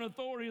power and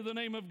authority of the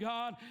name of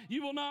God.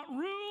 You will not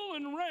rule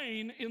and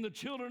reign in the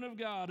children of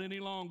God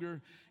any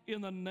longer in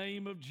the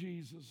name of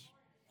Jesus.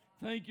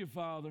 Thank you,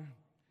 Father.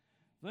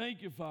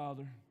 Thank you,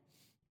 Father.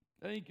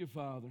 Thank you,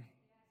 Father.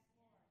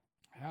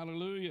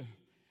 Hallelujah.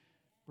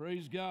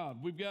 Praise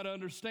God. We've got to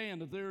understand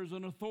that there is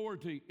an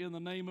authority in the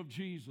name of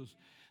Jesus.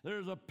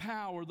 There's a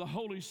power. The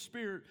Holy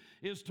Spirit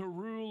is to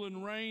rule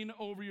and reign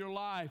over your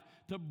life,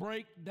 to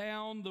break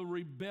down the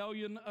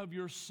rebellion of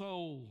your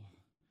soul.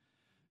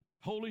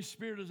 Holy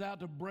Spirit is out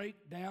to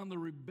break down the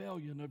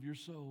rebellion of your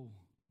soul.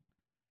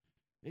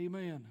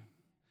 Amen.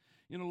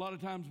 You know, a lot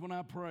of times when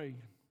I pray,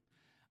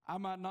 I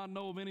might not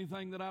know of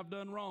anything that I've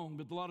done wrong,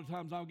 but a lot of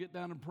times I'll get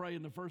down and pray,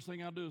 and the first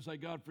thing I'll do is say,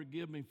 God,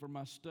 forgive me for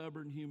my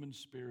stubborn human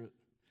spirit.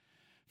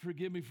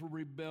 Forgive me for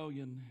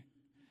rebellion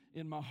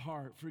in my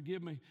heart.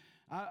 Forgive me.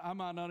 I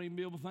might not even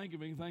be able to think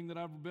of anything that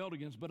I've rebelled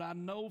against, but I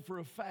know for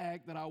a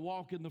fact that I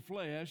walk in the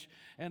flesh,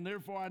 and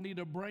therefore I need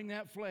to bring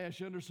that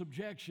flesh under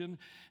subjection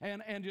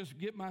and just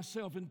get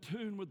myself in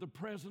tune with the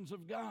presence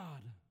of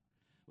God,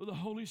 with the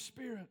Holy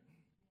Spirit.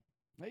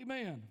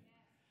 Amen.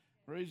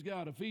 Praise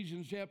God.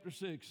 Ephesians chapter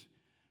 6.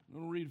 I'm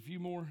going to read a few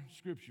more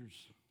scriptures.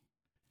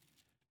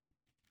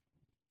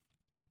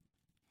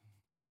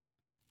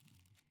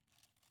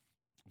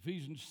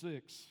 Ephesians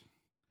 6.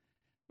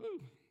 Woo.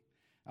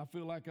 I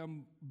feel like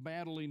I'm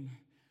battling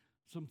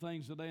some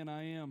things today, and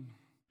I am.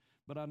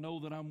 But I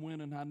know that I'm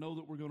winning. I know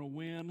that we're going to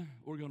win.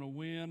 We're going to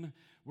win.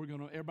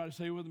 Everybody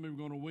say with me, we're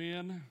going to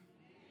win.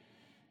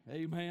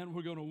 Amen.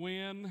 We're going to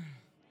win.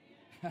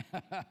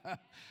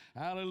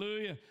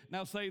 Hallelujah.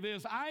 Now say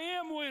this, I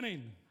am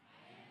winning.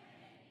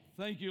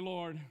 Thank you,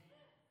 Lord.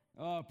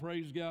 Oh,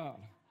 praise God.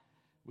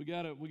 We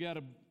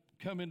gotta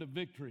come into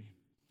victory.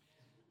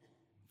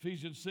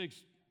 Ephesians 6,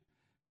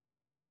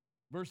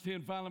 verse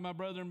 10, finally, my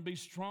brethren, be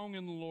strong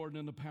in the Lord and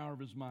in the power of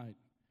his might.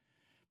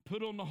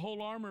 Put on the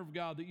whole armor of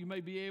God that you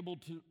may be able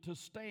to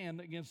stand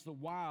against the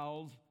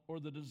wiles or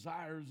the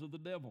desires of the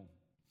devil.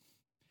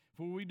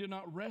 For we do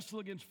not wrestle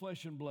against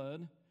flesh and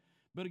blood,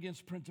 but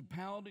against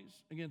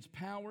principalities, against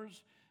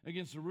powers,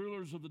 against the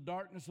rulers of the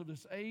darkness of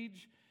this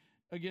age,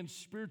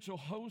 against spiritual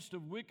hosts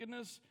of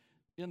wickedness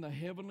in the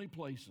heavenly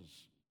places.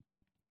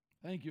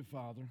 Thank you,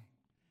 Father.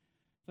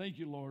 Thank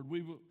you, Lord.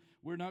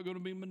 We're not going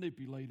to be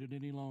manipulated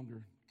any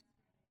longer.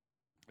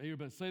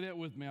 Everybody say that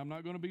with me. I'm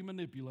not going to be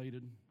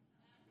manipulated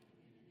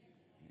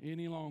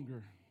any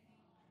longer.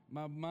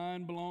 My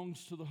mind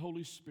belongs to the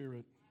Holy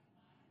Spirit.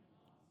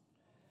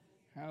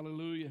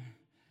 Hallelujah.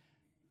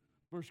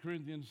 1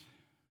 Corinthians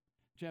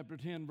chapter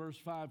 10, verse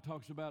 5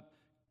 talks about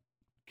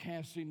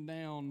casting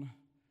down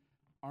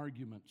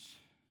arguments.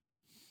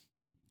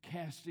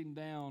 Casting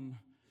down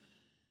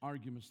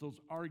arguments. Those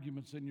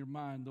arguments in your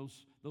mind,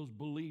 those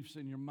beliefs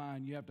in your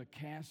mind, you have to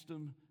cast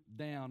them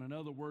down. In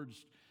other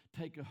words,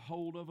 take a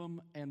hold of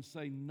them and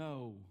say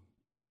no.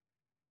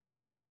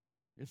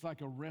 It's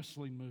like a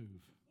wrestling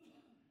move.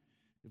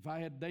 If I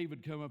had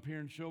David come up here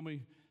and show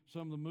me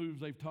some of the moves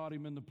they've taught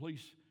him in the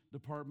police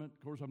department,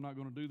 of course I'm not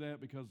going to do that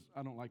because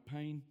I don't like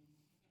pain.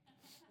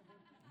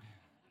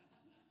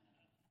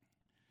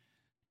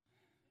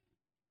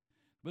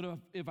 But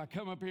if I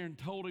come up here and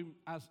told him,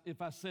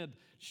 if I said,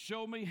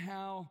 show me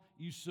how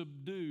you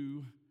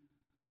subdue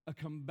a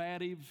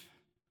combative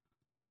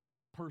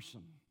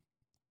person,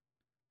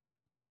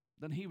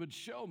 then he would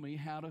show me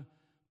how to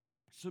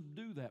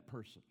subdue that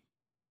person.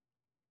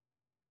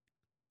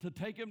 To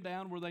take them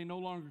down where they no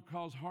longer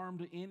cause harm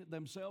to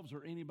themselves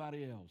or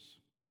anybody else.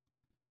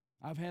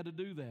 I've had to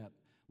do that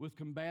with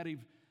combative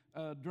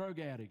drug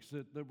addicts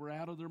that were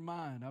out of their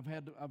mind. I've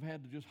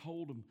had to just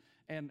hold them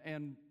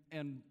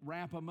and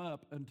wrap them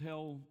up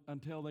until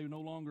they no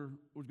longer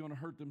was going to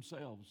hurt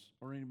themselves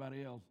or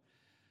anybody else.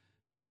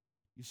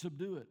 You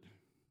subdue it.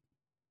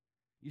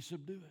 You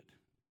subdue it.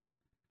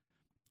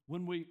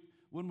 When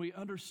we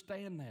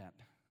understand that,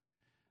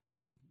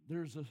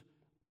 there's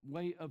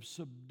way of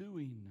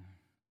subduing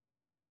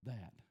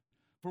that.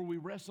 For we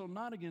wrestle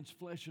not against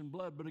flesh and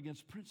blood, but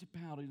against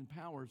principalities and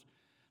powers,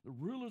 the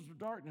rulers of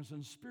darkness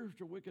and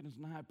spiritual wickedness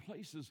in high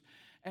places.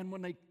 And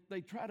when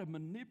they try to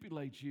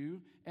manipulate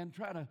you and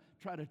try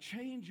to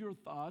change your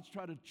thoughts,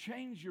 try to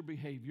change your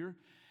behavior,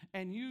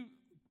 and you,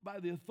 by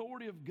the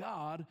authority of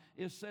God,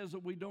 it says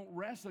that we don't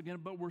wrestle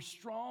against, but we're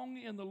strong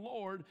in the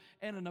Lord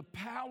and in the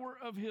power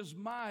of His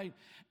might,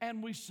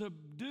 and we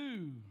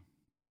subdue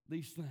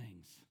these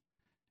things.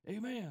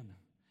 Amen.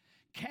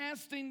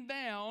 Casting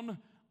down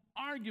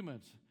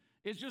arguments.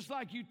 It's just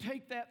like you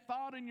take that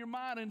thought in your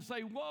mind and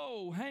say,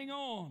 whoa, hang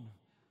on.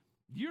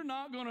 You're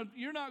not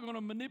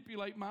gonna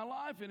manipulate my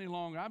life any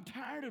longer. I'm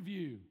tired of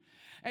you.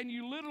 And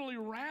you literally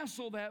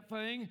wrestle that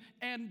thing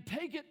and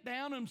take it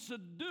down and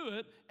subdue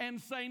it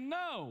and say,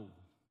 no,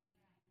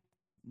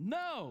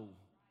 no,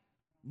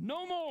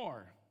 no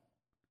more.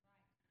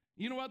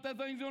 You know what that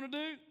thing's gonna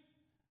do?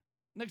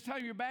 Next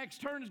time your back's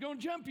turned, it's gonna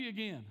jump you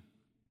again.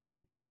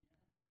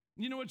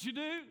 You know what you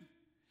do?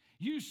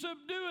 You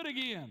subdue it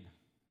again.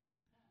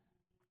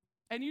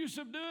 And you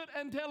subdue it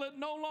until it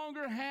no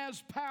longer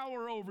has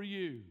power over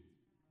you.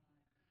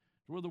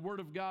 Where the Word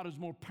of God is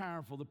more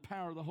powerful, the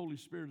power of the Holy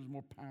Spirit is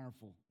more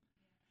powerful.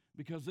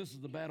 Because this is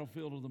the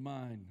battlefield of the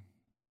mind.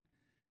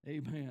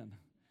 Amen.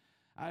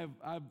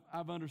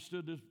 I've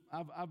understood this.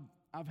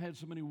 I've had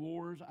so many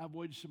wars. I've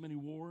waged so many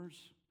wars.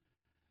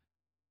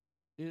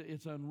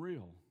 It's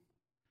unreal.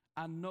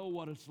 I know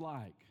what it's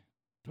like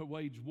to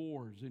wage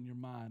wars in your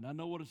mind. I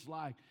know what it's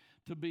like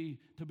to be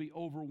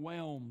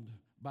overwhelmed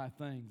by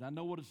things. I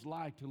know what it's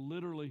like to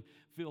literally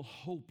feel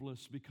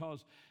hopeless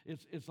because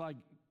it's like,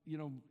 you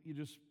know, you're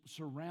just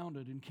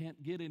surrounded and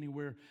can't get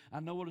anywhere. I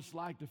know what it's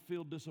like to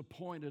feel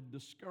disappointed,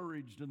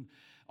 discouraged, and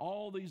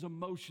all these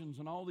emotions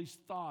and all these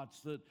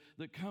thoughts that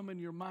come in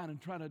your mind and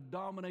try to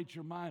dominate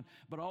your mind,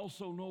 but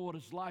also know what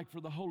it's like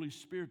for the Holy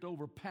Spirit to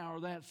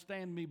overpower that,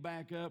 stand me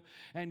back up,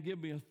 and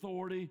give me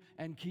authority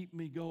and keep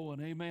me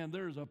going. Amen.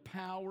 There's a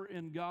power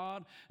in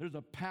God. There's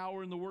a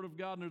power in the Word of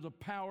God, and there's a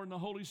power in the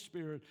Holy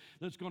Spirit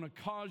that's going to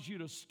cause you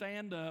to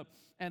stand up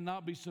and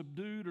not be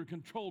subdued or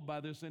controlled by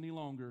this any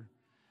longer.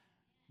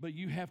 But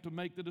you have to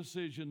make the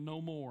decision,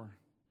 no more.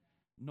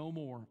 No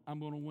more. I'm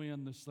going to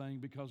win this thing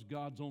because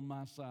God's on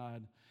my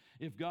side.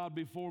 If God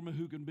be for me,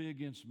 who can be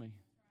against me?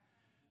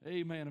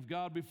 Amen. If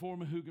God be for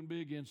me, who can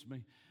be against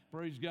me?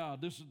 Praise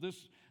God. This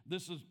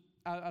is.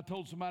 I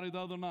told somebody the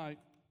other night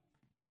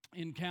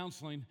in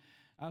counseling,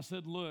 I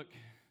said, look,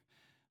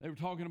 they were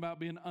talking about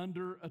being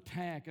under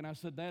attack, and I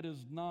said, that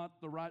is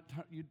not the right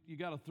term. You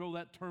got to throw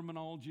that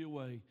terminology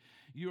away.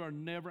 You are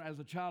never, as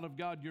a child of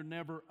God, you're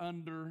never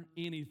under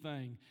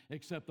anything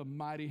except the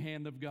mighty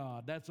hand of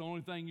God. That's the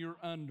only thing you're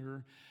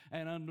under.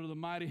 And under the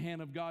mighty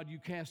hand of God, you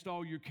cast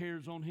all your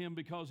cares on Him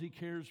because He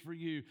cares for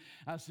you.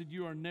 I said,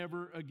 you are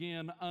never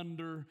again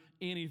under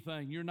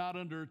anything. You're not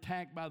under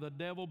attack by the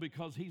devil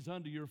because he's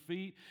under your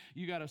feet.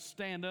 You got to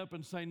stand up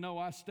and say, no,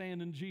 I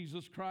stand in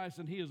Jesus Christ,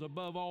 and He is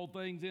above all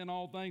things, in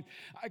all things.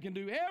 I can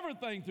do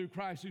everything through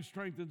Christ who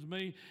strengthens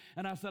me.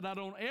 And I said, I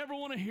don't ever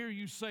want to hear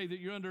you say that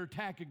you're under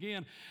attack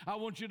again. I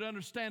want you to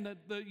understand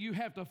that you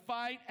have to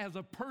fight as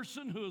a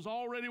person who has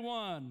already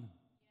won.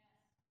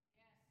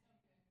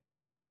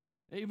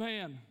 Yes.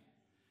 Amen.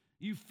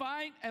 You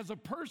fight as a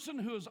person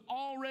who has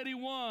already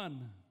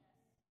won.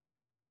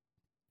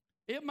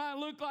 It might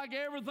look like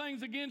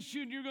everything's against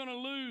you and you're going to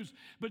lose,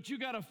 but you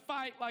got to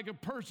fight like a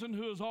person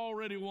who has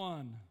already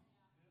won.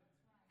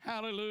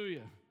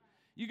 Hallelujah.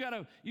 You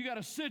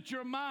gotta set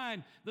your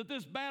mind that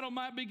this battle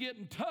might be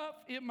getting tough,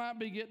 it might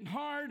be getting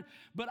hard,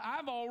 but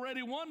I've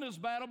already won this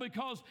battle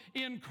because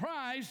in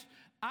Christ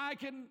I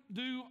can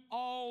do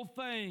all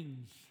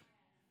things.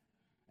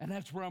 And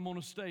that's where I'm going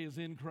to stay, is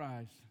in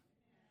Christ.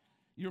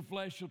 Your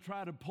flesh will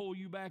try to pull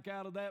you back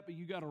out of that, but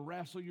you got to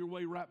wrestle your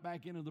way right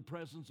back into the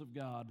presence of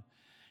God.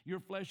 Your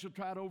flesh will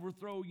try to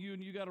overthrow you,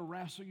 and you got to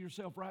wrestle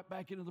yourself right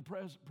back into the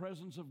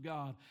presence of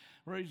God.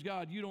 Praise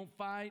God. You don't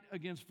fight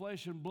against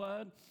flesh and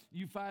blood.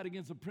 You fight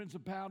against the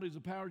principalities, the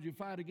powers. You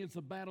fight against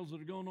the battles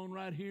that are going on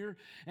right here,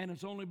 and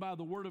it's only by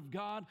the Word of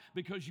God,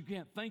 because you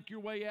can't think your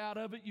way out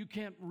of it. You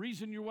can't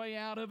reason your way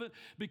out of it,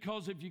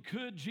 because if you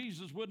could,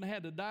 Jesus wouldn't have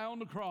had to die on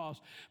the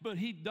cross. But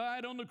He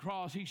died on the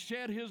cross. He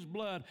shed His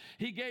blood.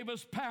 He gave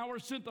us power,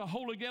 sent the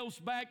Holy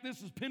Ghost back.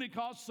 This is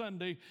Pentecost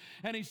Sunday,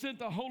 and He sent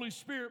the Holy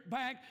Spirit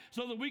back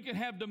so that we can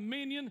have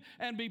dominion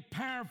and be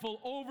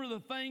powerful over the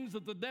things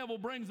that the devil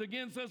brings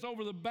against us,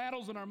 over the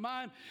battles in our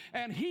mind.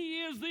 And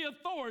He is the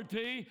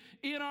authority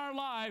in our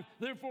life.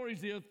 Therefore, He's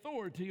the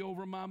authority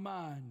over my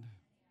mind.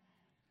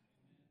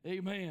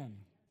 Amen.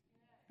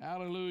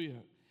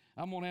 Hallelujah.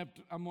 I'm gonna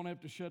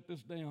have to shut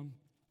this down.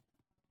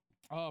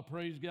 Oh,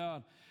 praise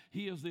God.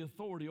 He is the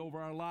authority over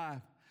our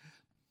life.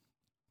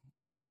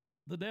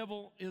 The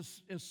devil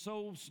is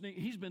so sneaky.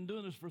 He's been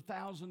doing this for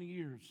thousands of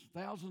years.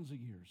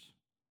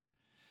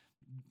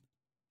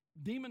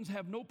 Demons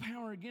have no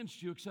power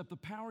against you except the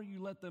power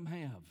you let them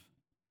have.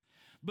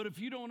 But if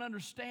you don't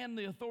understand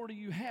the authority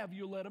you have,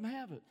 you'll let them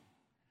have it,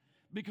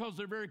 because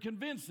they're very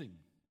convincing.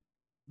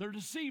 They're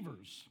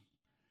deceivers.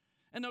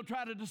 And they'll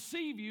try to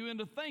deceive you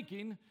into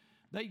thinking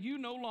that you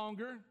no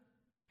longer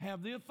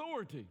have the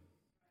authority.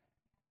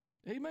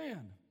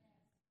 Amen.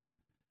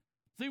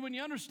 See, when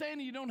you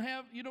understand it, you don't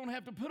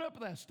have to put up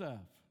with that stuff.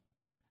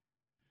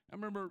 I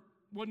remember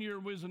one year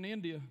we was in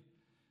India,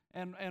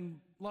 and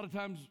a lot of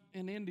times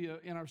in India,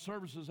 in our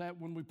services,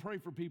 when we pray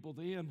for people at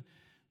the end,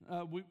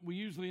 we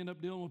usually end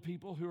up dealing with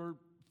people who are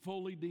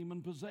fully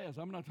demon-possessed.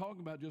 I'm not talking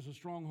about just a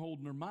stronghold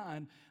in their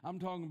mind. I'm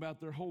talking about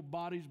their whole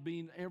bodies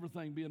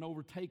everything being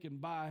overtaken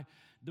by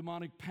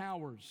demonic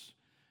powers.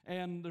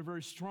 And they're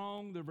very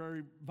strong, they're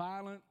very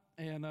violent,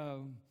 and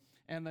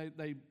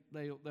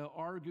they'll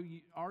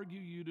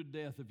argue you to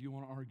death if you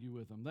want to argue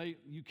with them.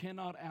 You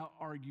cannot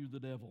out-argue the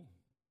devil.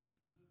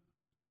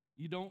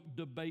 You don't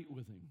debate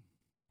with him.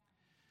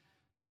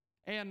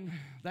 And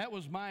that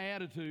was my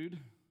attitude.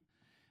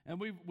 And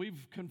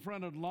we've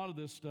confronted a lot of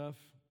this stuff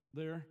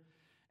there.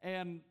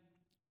 And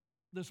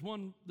this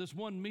one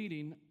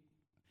meeting,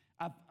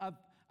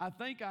 I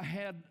think I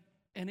had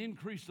an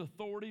increased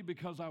authority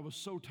because I was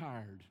so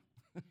tired.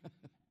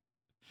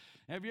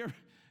 Have you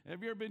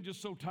ever been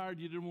just so tired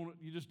you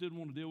just didn't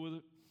want to deal with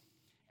it?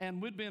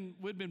 And we'd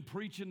been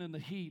preaching in the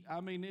heat.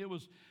 I mean, it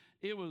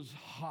was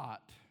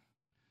hot.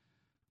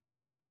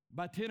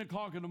 By 10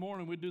 o'clock in the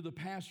morning, we'd do the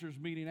pastors'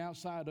 meeting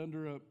outside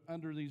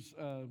under these.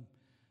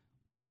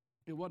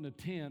 It wasn't a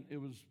tent; it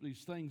was these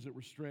things that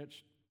were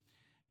stretched.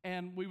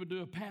 And we would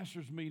do a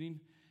pastor's meeting,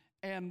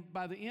 and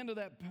by the end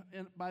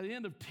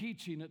of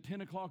teaching at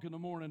 10 o'clock in the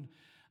morning,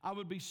 I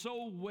would be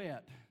so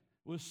wet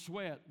with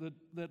sweat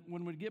that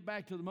when we'd get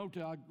back to the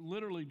motel, I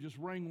literally just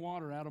wring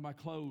water out of my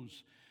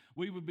clothes.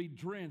 We would be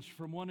drenched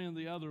from one end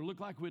to the other. It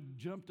looked like we'd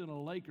jumped in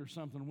a lake or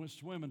something and went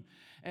swimming,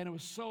 and it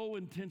was so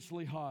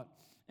intensely hot.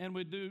 And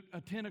we'd do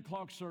a 10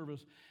 o'clock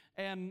service,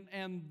 and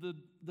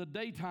the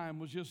daytime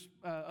was just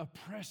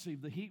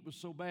oppressive. The heat was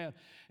so bad.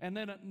 And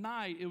then at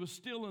night, it was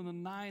still in the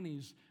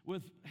 90s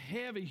with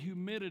heavy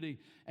humidity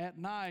at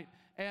night,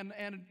 and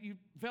you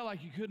felt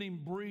like you couldn't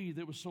even breathe.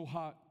 It was so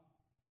hot.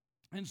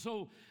 And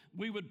so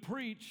we would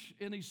preach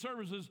in these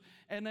services,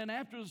 and then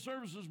after the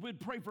services,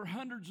 we'd pray for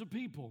hundreds of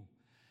people.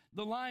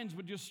 The lines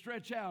would just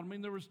stretch out. I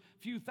mean, there was a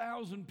few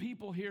thousand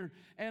people here,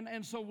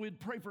 and so we'd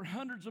pray for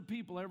hundreds of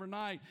people every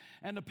night,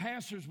 and the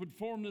pastors would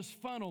form this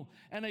funnel,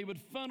 and they would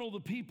funnel the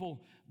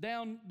people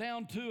down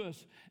to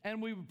us,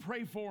 and we would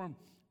pray for them.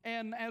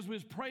 And as we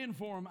was praying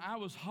for them, I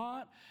was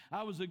hot,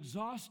 I was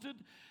exhausted,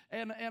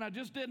 and I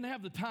just didn't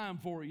have the time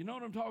for it. You know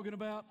what I'm talking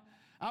about?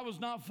 I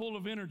was not full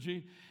of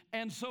energy,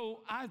 and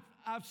so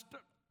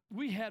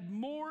we had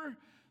more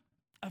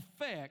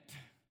effect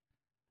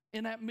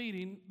in that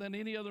meeting than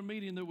any other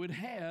meeting that we'd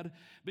had,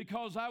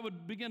 because I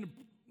would begin to,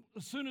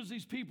 as soon as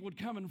these people would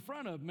come in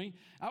front of me,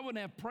 I wouldn't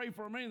have to pray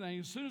for them or anything.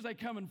 As soon as they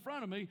come in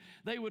front of me,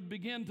 they would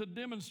begin to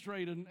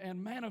demonstrate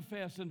and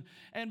manifest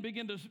and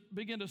begin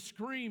to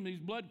scream, these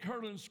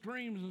blood-curdling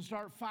screams, and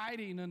start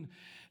fighting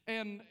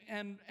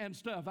and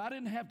stuff. I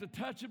didn't have to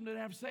touch them, didn't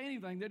have to say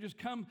anything.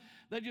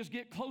 They'd just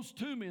get close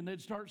to me and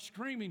they'd start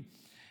screaming.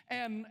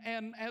 And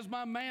as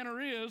my manner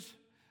is,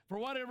 for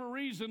whatever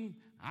reason,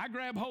 I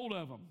grab hold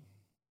of them.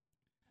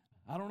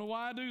 I don't know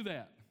why I do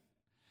that.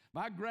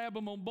 I grab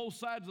them on both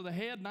sides of the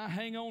head and I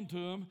hang on to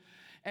them,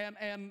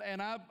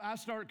 and I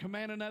start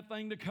commanding that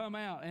thing to come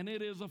out, and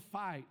it is a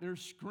fight.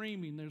 There's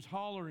screaming, there's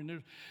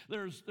hollering,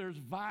 there's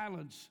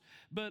violence,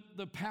 but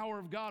the power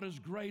of God is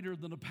greater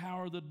than the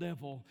power of the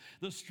devil.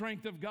 The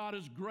strength of God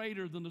is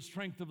greater than the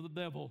strength of the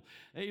devil.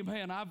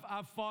 Amen.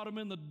 I've fought them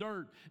in the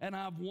dirt and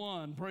I've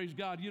won. Praise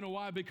God. You know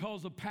why?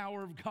 Because the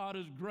power of God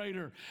is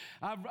greater.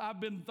 I've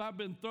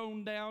been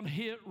thrown down,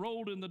 hit,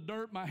 rolled in the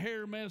dirt, my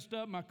hair messed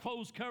up, my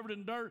clothes covered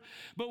in dirt.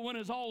 But when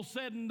it's all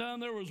said and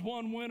done, there was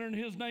one winner, and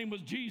his name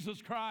was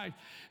Jesus Christ,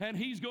 and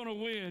he's going to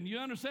win. You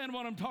understand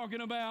what I'm talking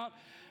about?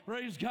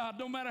 Praise God.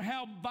 No matter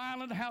how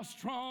violent, how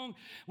strong,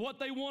 what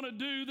they want to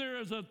do, there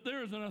is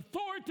an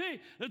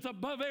authority that's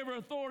above every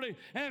authority,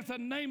 and it's the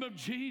name of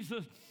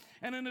Jesus.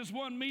 And in this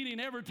one meeting,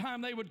 every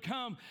time they would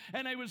come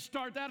and they would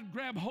start, I'd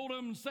grab hold of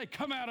them and say,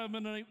 come out of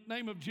them in the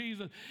name of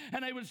Jesus.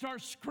 And they would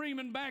start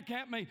screaming back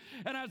at me,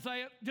 and I'd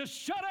say, just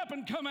shut up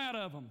and come out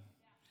of them.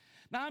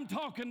 Now, I'm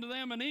talking to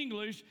them in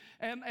English,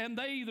 and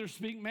they either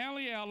speak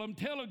Malayalam,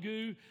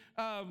 Telugu,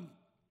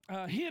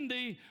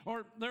 Hindi,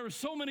 or there were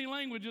so many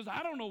languages,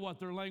 I don't know what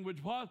their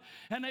language was,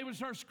 and they would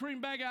start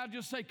screaming back. I'd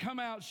just say, come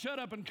out, shut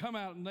up and come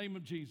out in the name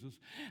of Jesus.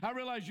 I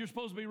realize you're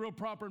supposed to be real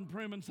proper and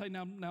prim and say,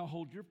 now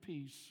hold your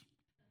peace.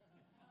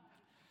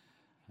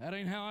 That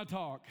ain't how I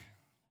talk.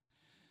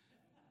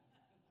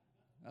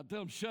 I'd tell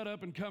them, shut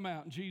up and come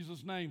out in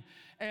Jesus' name.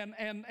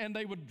 And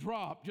they would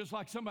drop, just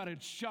like somebody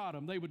had shot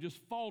them. They would just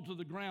fall to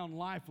the ground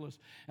lifeless,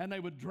 and they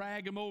would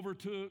drag them over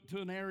to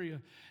an area.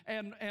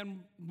 And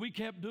we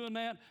kept doing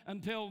that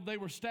until they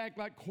were stacked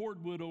like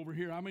cordwood over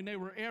here. I mean, they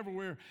were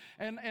everywhere.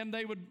 And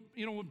they would,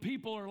 when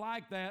people are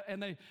like that,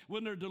 and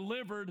when they're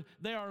delivered,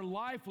 they are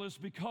lifeless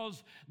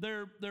because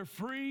they're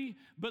free,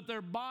 but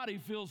their body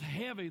feels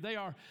heavy.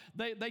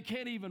 They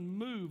can't even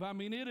move. I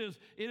mean, it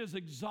is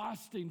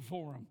exhausting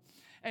for them.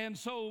 And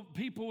so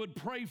people would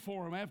pray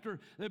for him. After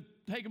they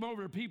take him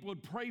over, people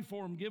would pray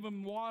for him, give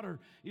him water,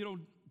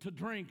 to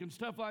drink and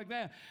stuff like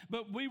that.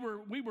 But we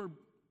were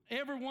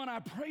everyone I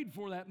prayed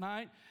for that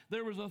night,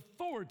 there was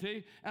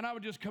authority, and I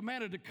would just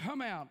command it to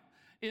come out.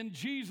 In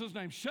Jesus'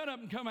 name, shut up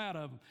and come out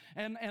of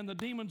them. And the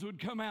demons would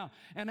come out.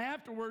 And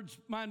afterwards,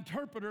 my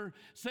interpreter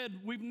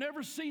said, we've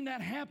never seen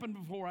that happen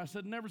before. I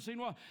said, never seen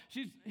what?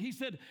 He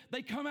said,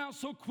 they come out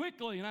so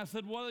quickly. And I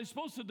said, what are they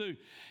supposed to do?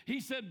 He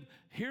said,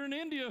 here in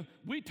India,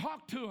 we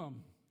talk to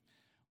them.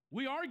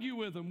 We argue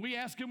with them. We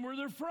ask them where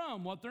they're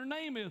from, what their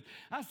name is.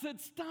 I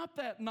said, stop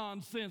that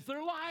nonsense.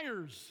 They're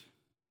liars.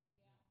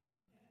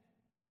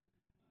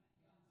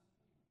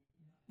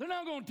 They're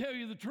not going to tell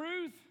you the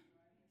truth.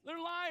 They're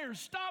liars.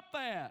 Stop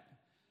that.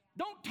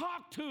 Don't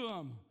talk to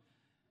them.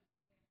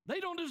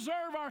 They don't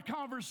deserve our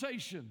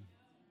conversation.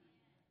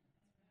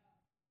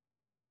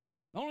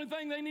 The only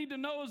thing they need to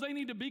know is they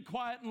need to be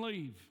quiet and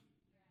leave.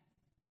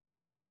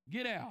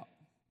 Get out.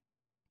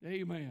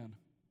 Amen.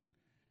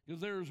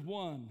 Because there's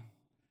one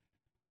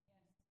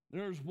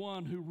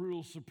who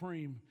rules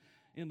supreme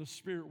in the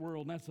spirit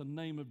world, and that's the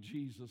name of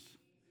Jesus.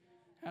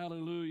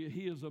 Hallelujah.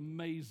 He is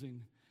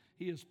amazing.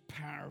 He is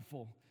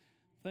powerful.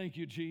 Thank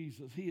you,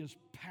 Jesus. He is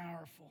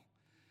powerful.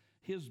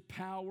 His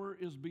power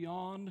is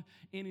beyond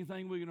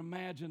anything we can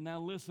imagine.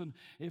 Now listen,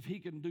 if he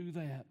can do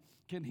that,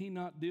 can he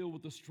not deal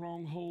with the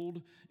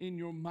stronghold in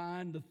your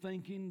mind, the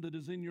thinking that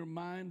is in your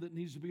mind that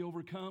needs to be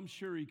overcome?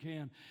 Sure he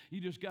can. You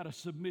just got to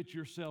submit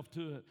yourself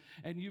to it.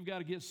 And you've got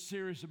to get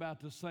serious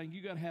about this thing.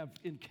 You've got to have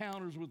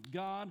encounters with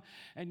God,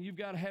 and you've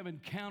got to have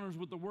encounters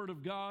with the Word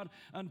of God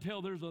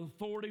until there's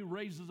authority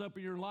raises up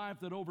in your life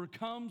that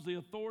overcomes the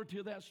authority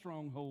of that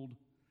stronghold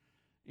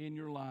in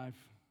your life.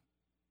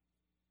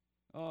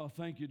 Oh,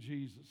 thank you,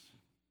 Jesus.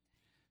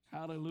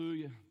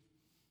 Hallelujah.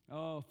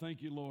 Oh,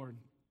 thank you, Lord.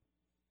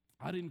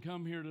 I didn't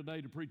come here today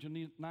to preach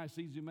a nice,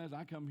 easy message.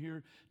 I come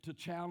here to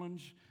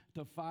challenge,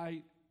 to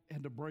fight,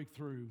 and to break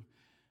through.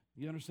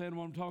 You understand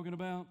what I'm talking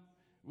about?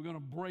 We're going to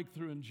break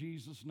through in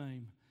Jesus'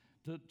 name,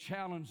 to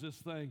challenge this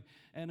thing.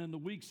 And in the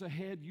weeks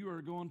ahead, you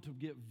are going to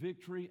get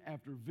victory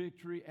after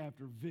victory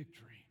after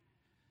victory.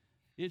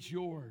 It's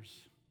yours.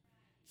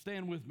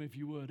 Stand with me if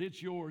you would.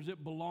 It's yours.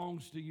 It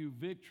belongs to you.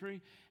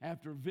 Victory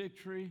after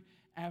victory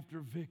after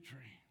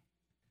victory.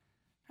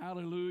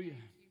 Hallelujah.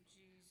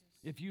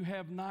 If you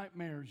have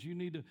nightmares, you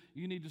need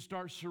to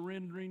start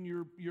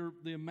surrendering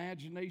the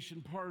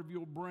imagination part of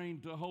your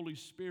brain to the Holy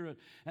Spirit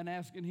and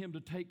asking Him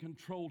to take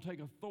control, take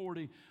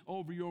authority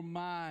over your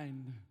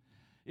mind.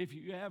 If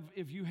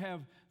you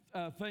have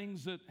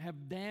things that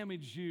have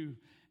damaged you,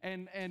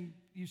 and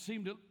you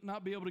seem to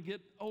not be able to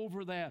get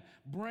over that,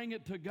 bring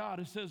it to God.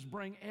 It says,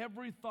 bring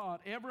every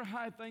thought, every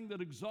high thing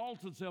that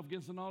exalts itself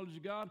against the knowledge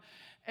of God,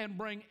 and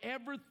bring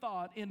every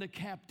thought into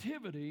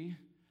captivity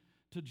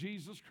to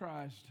Jesus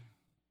Christ.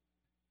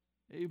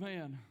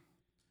 Amen.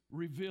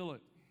 Reveal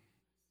it.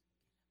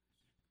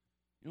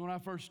 You know, when I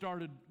first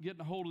started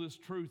getting a hold of this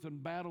truth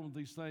and battling with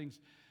these things,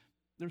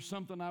 there's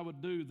something I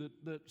would do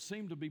that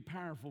seemed to be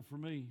powerful for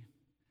me.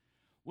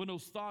 When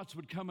those thoughts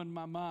would come in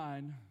my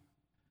mind,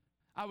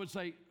 I would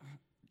say,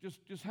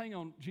 just hang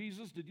on.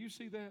 Jesus, did you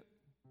see that?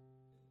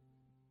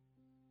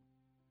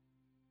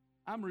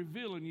 I'm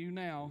revealing you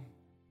now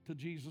to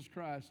Jesus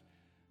Christ.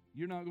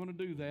 You're not going to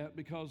do that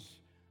because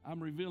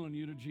I'm revealing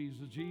you to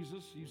Jesus.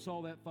 Jesus, you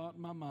saw that thought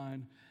in my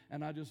mind,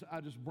 and I just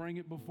bring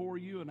it before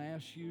you and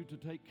ask you to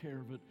take care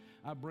of it.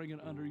 I bring it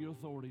under your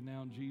authority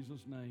now in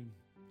Jesus' name.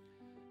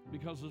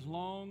 Because as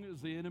long as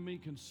the enemy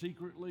can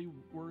secretly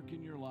work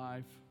in your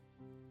life,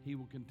 he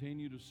will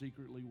continue to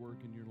secretly work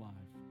in your life.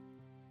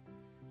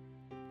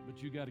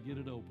 But you got to get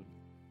it open.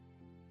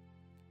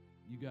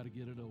 You got to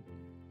get it open.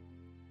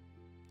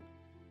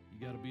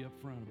 You got to be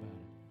upfront about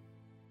it.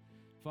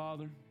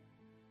 Father,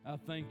 I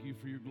thank you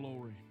for your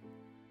glory.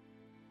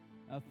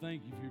 I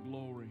thank you for your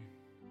glory.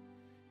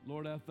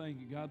 Lord, I thank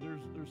you, God.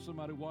 There's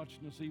somebody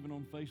watching us even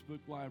on Facebook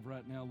Live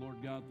right now, Lord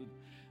God,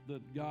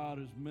 that God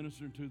is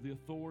ministering to the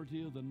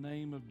authority of the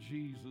name of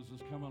Jesus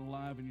is coming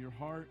alive in your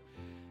heart.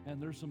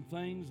 And there's some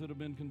things that have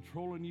been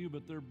controlling you,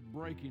 but they're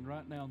breaking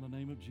right now in the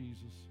name of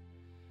Jesus.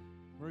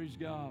 Praise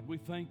God. We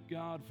thank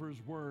God for His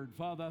Word.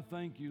 Father, I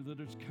thank you that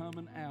it's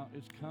coming out.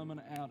 It's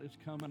coming out. It's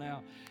coming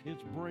out.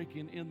 It's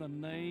breaking in the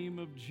name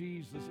of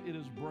Jesus. It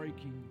is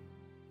breaking.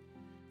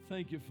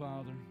 Thank you,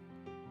 Father.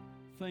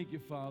 Thank you,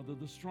 Father.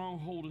 The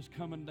stronghold is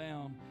coming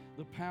down.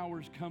 The power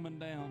is coming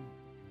down.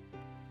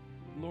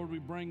 Lord, we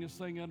bring this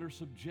thing under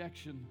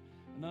subjection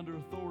and under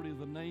authority of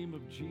the name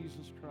of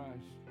Jesus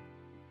Christ.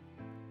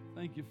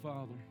 Thank you,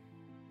 Father.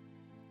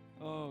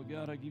 Oh,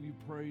 God, I give you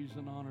praise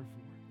and honor for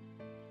it.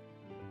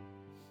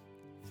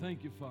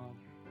 Thank you, Father.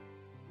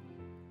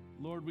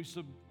 Lord, we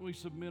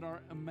submit our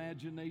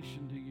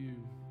imagination to you.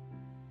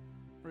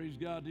 Praise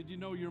God. Did you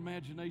know your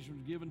imagination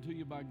was given to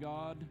you by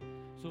God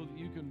so that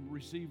you can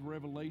receive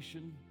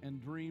revelation and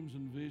dreams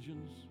and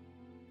visions?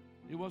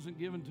 It wasn't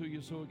given to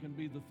you so it can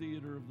be the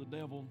theater of the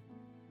devil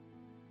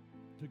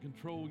to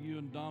control you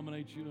and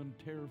dominate you and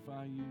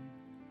terrify you.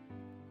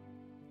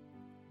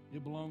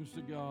 It belongs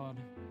to God.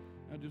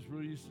 I just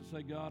really used to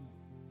say, God,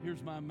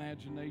 here's my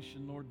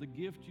imagination, Lord, the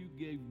gift you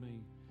gave me.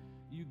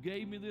 You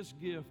gave me this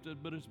gift,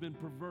 but it's been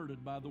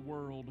perverted by the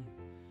world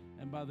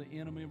and by the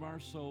enemy of our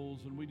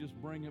souls, and we just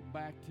bring it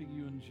back to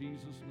you in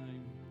Jesus'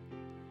 name.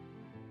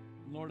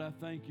 Lord, I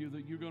thank you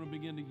that you're going to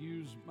begin to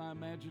use my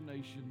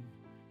imagination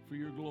for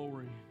your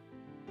glory,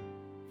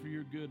 for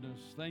your goodness.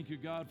 Thank you,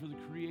 God, for the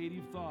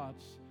creative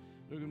thoughts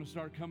that are going to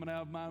start coming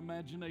out of my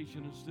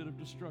imagination instead of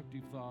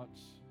destructive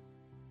thoughts.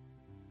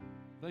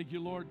 Thank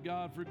you, Lord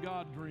God, for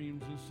God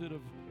dreams instead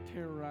of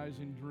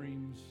terrorizing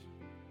dreams.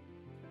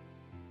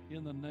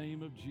 In the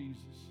name of Jesus.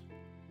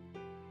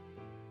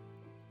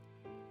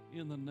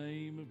 In the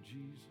name of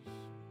Jesus.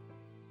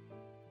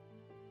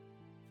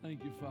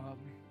 Thank you, Father.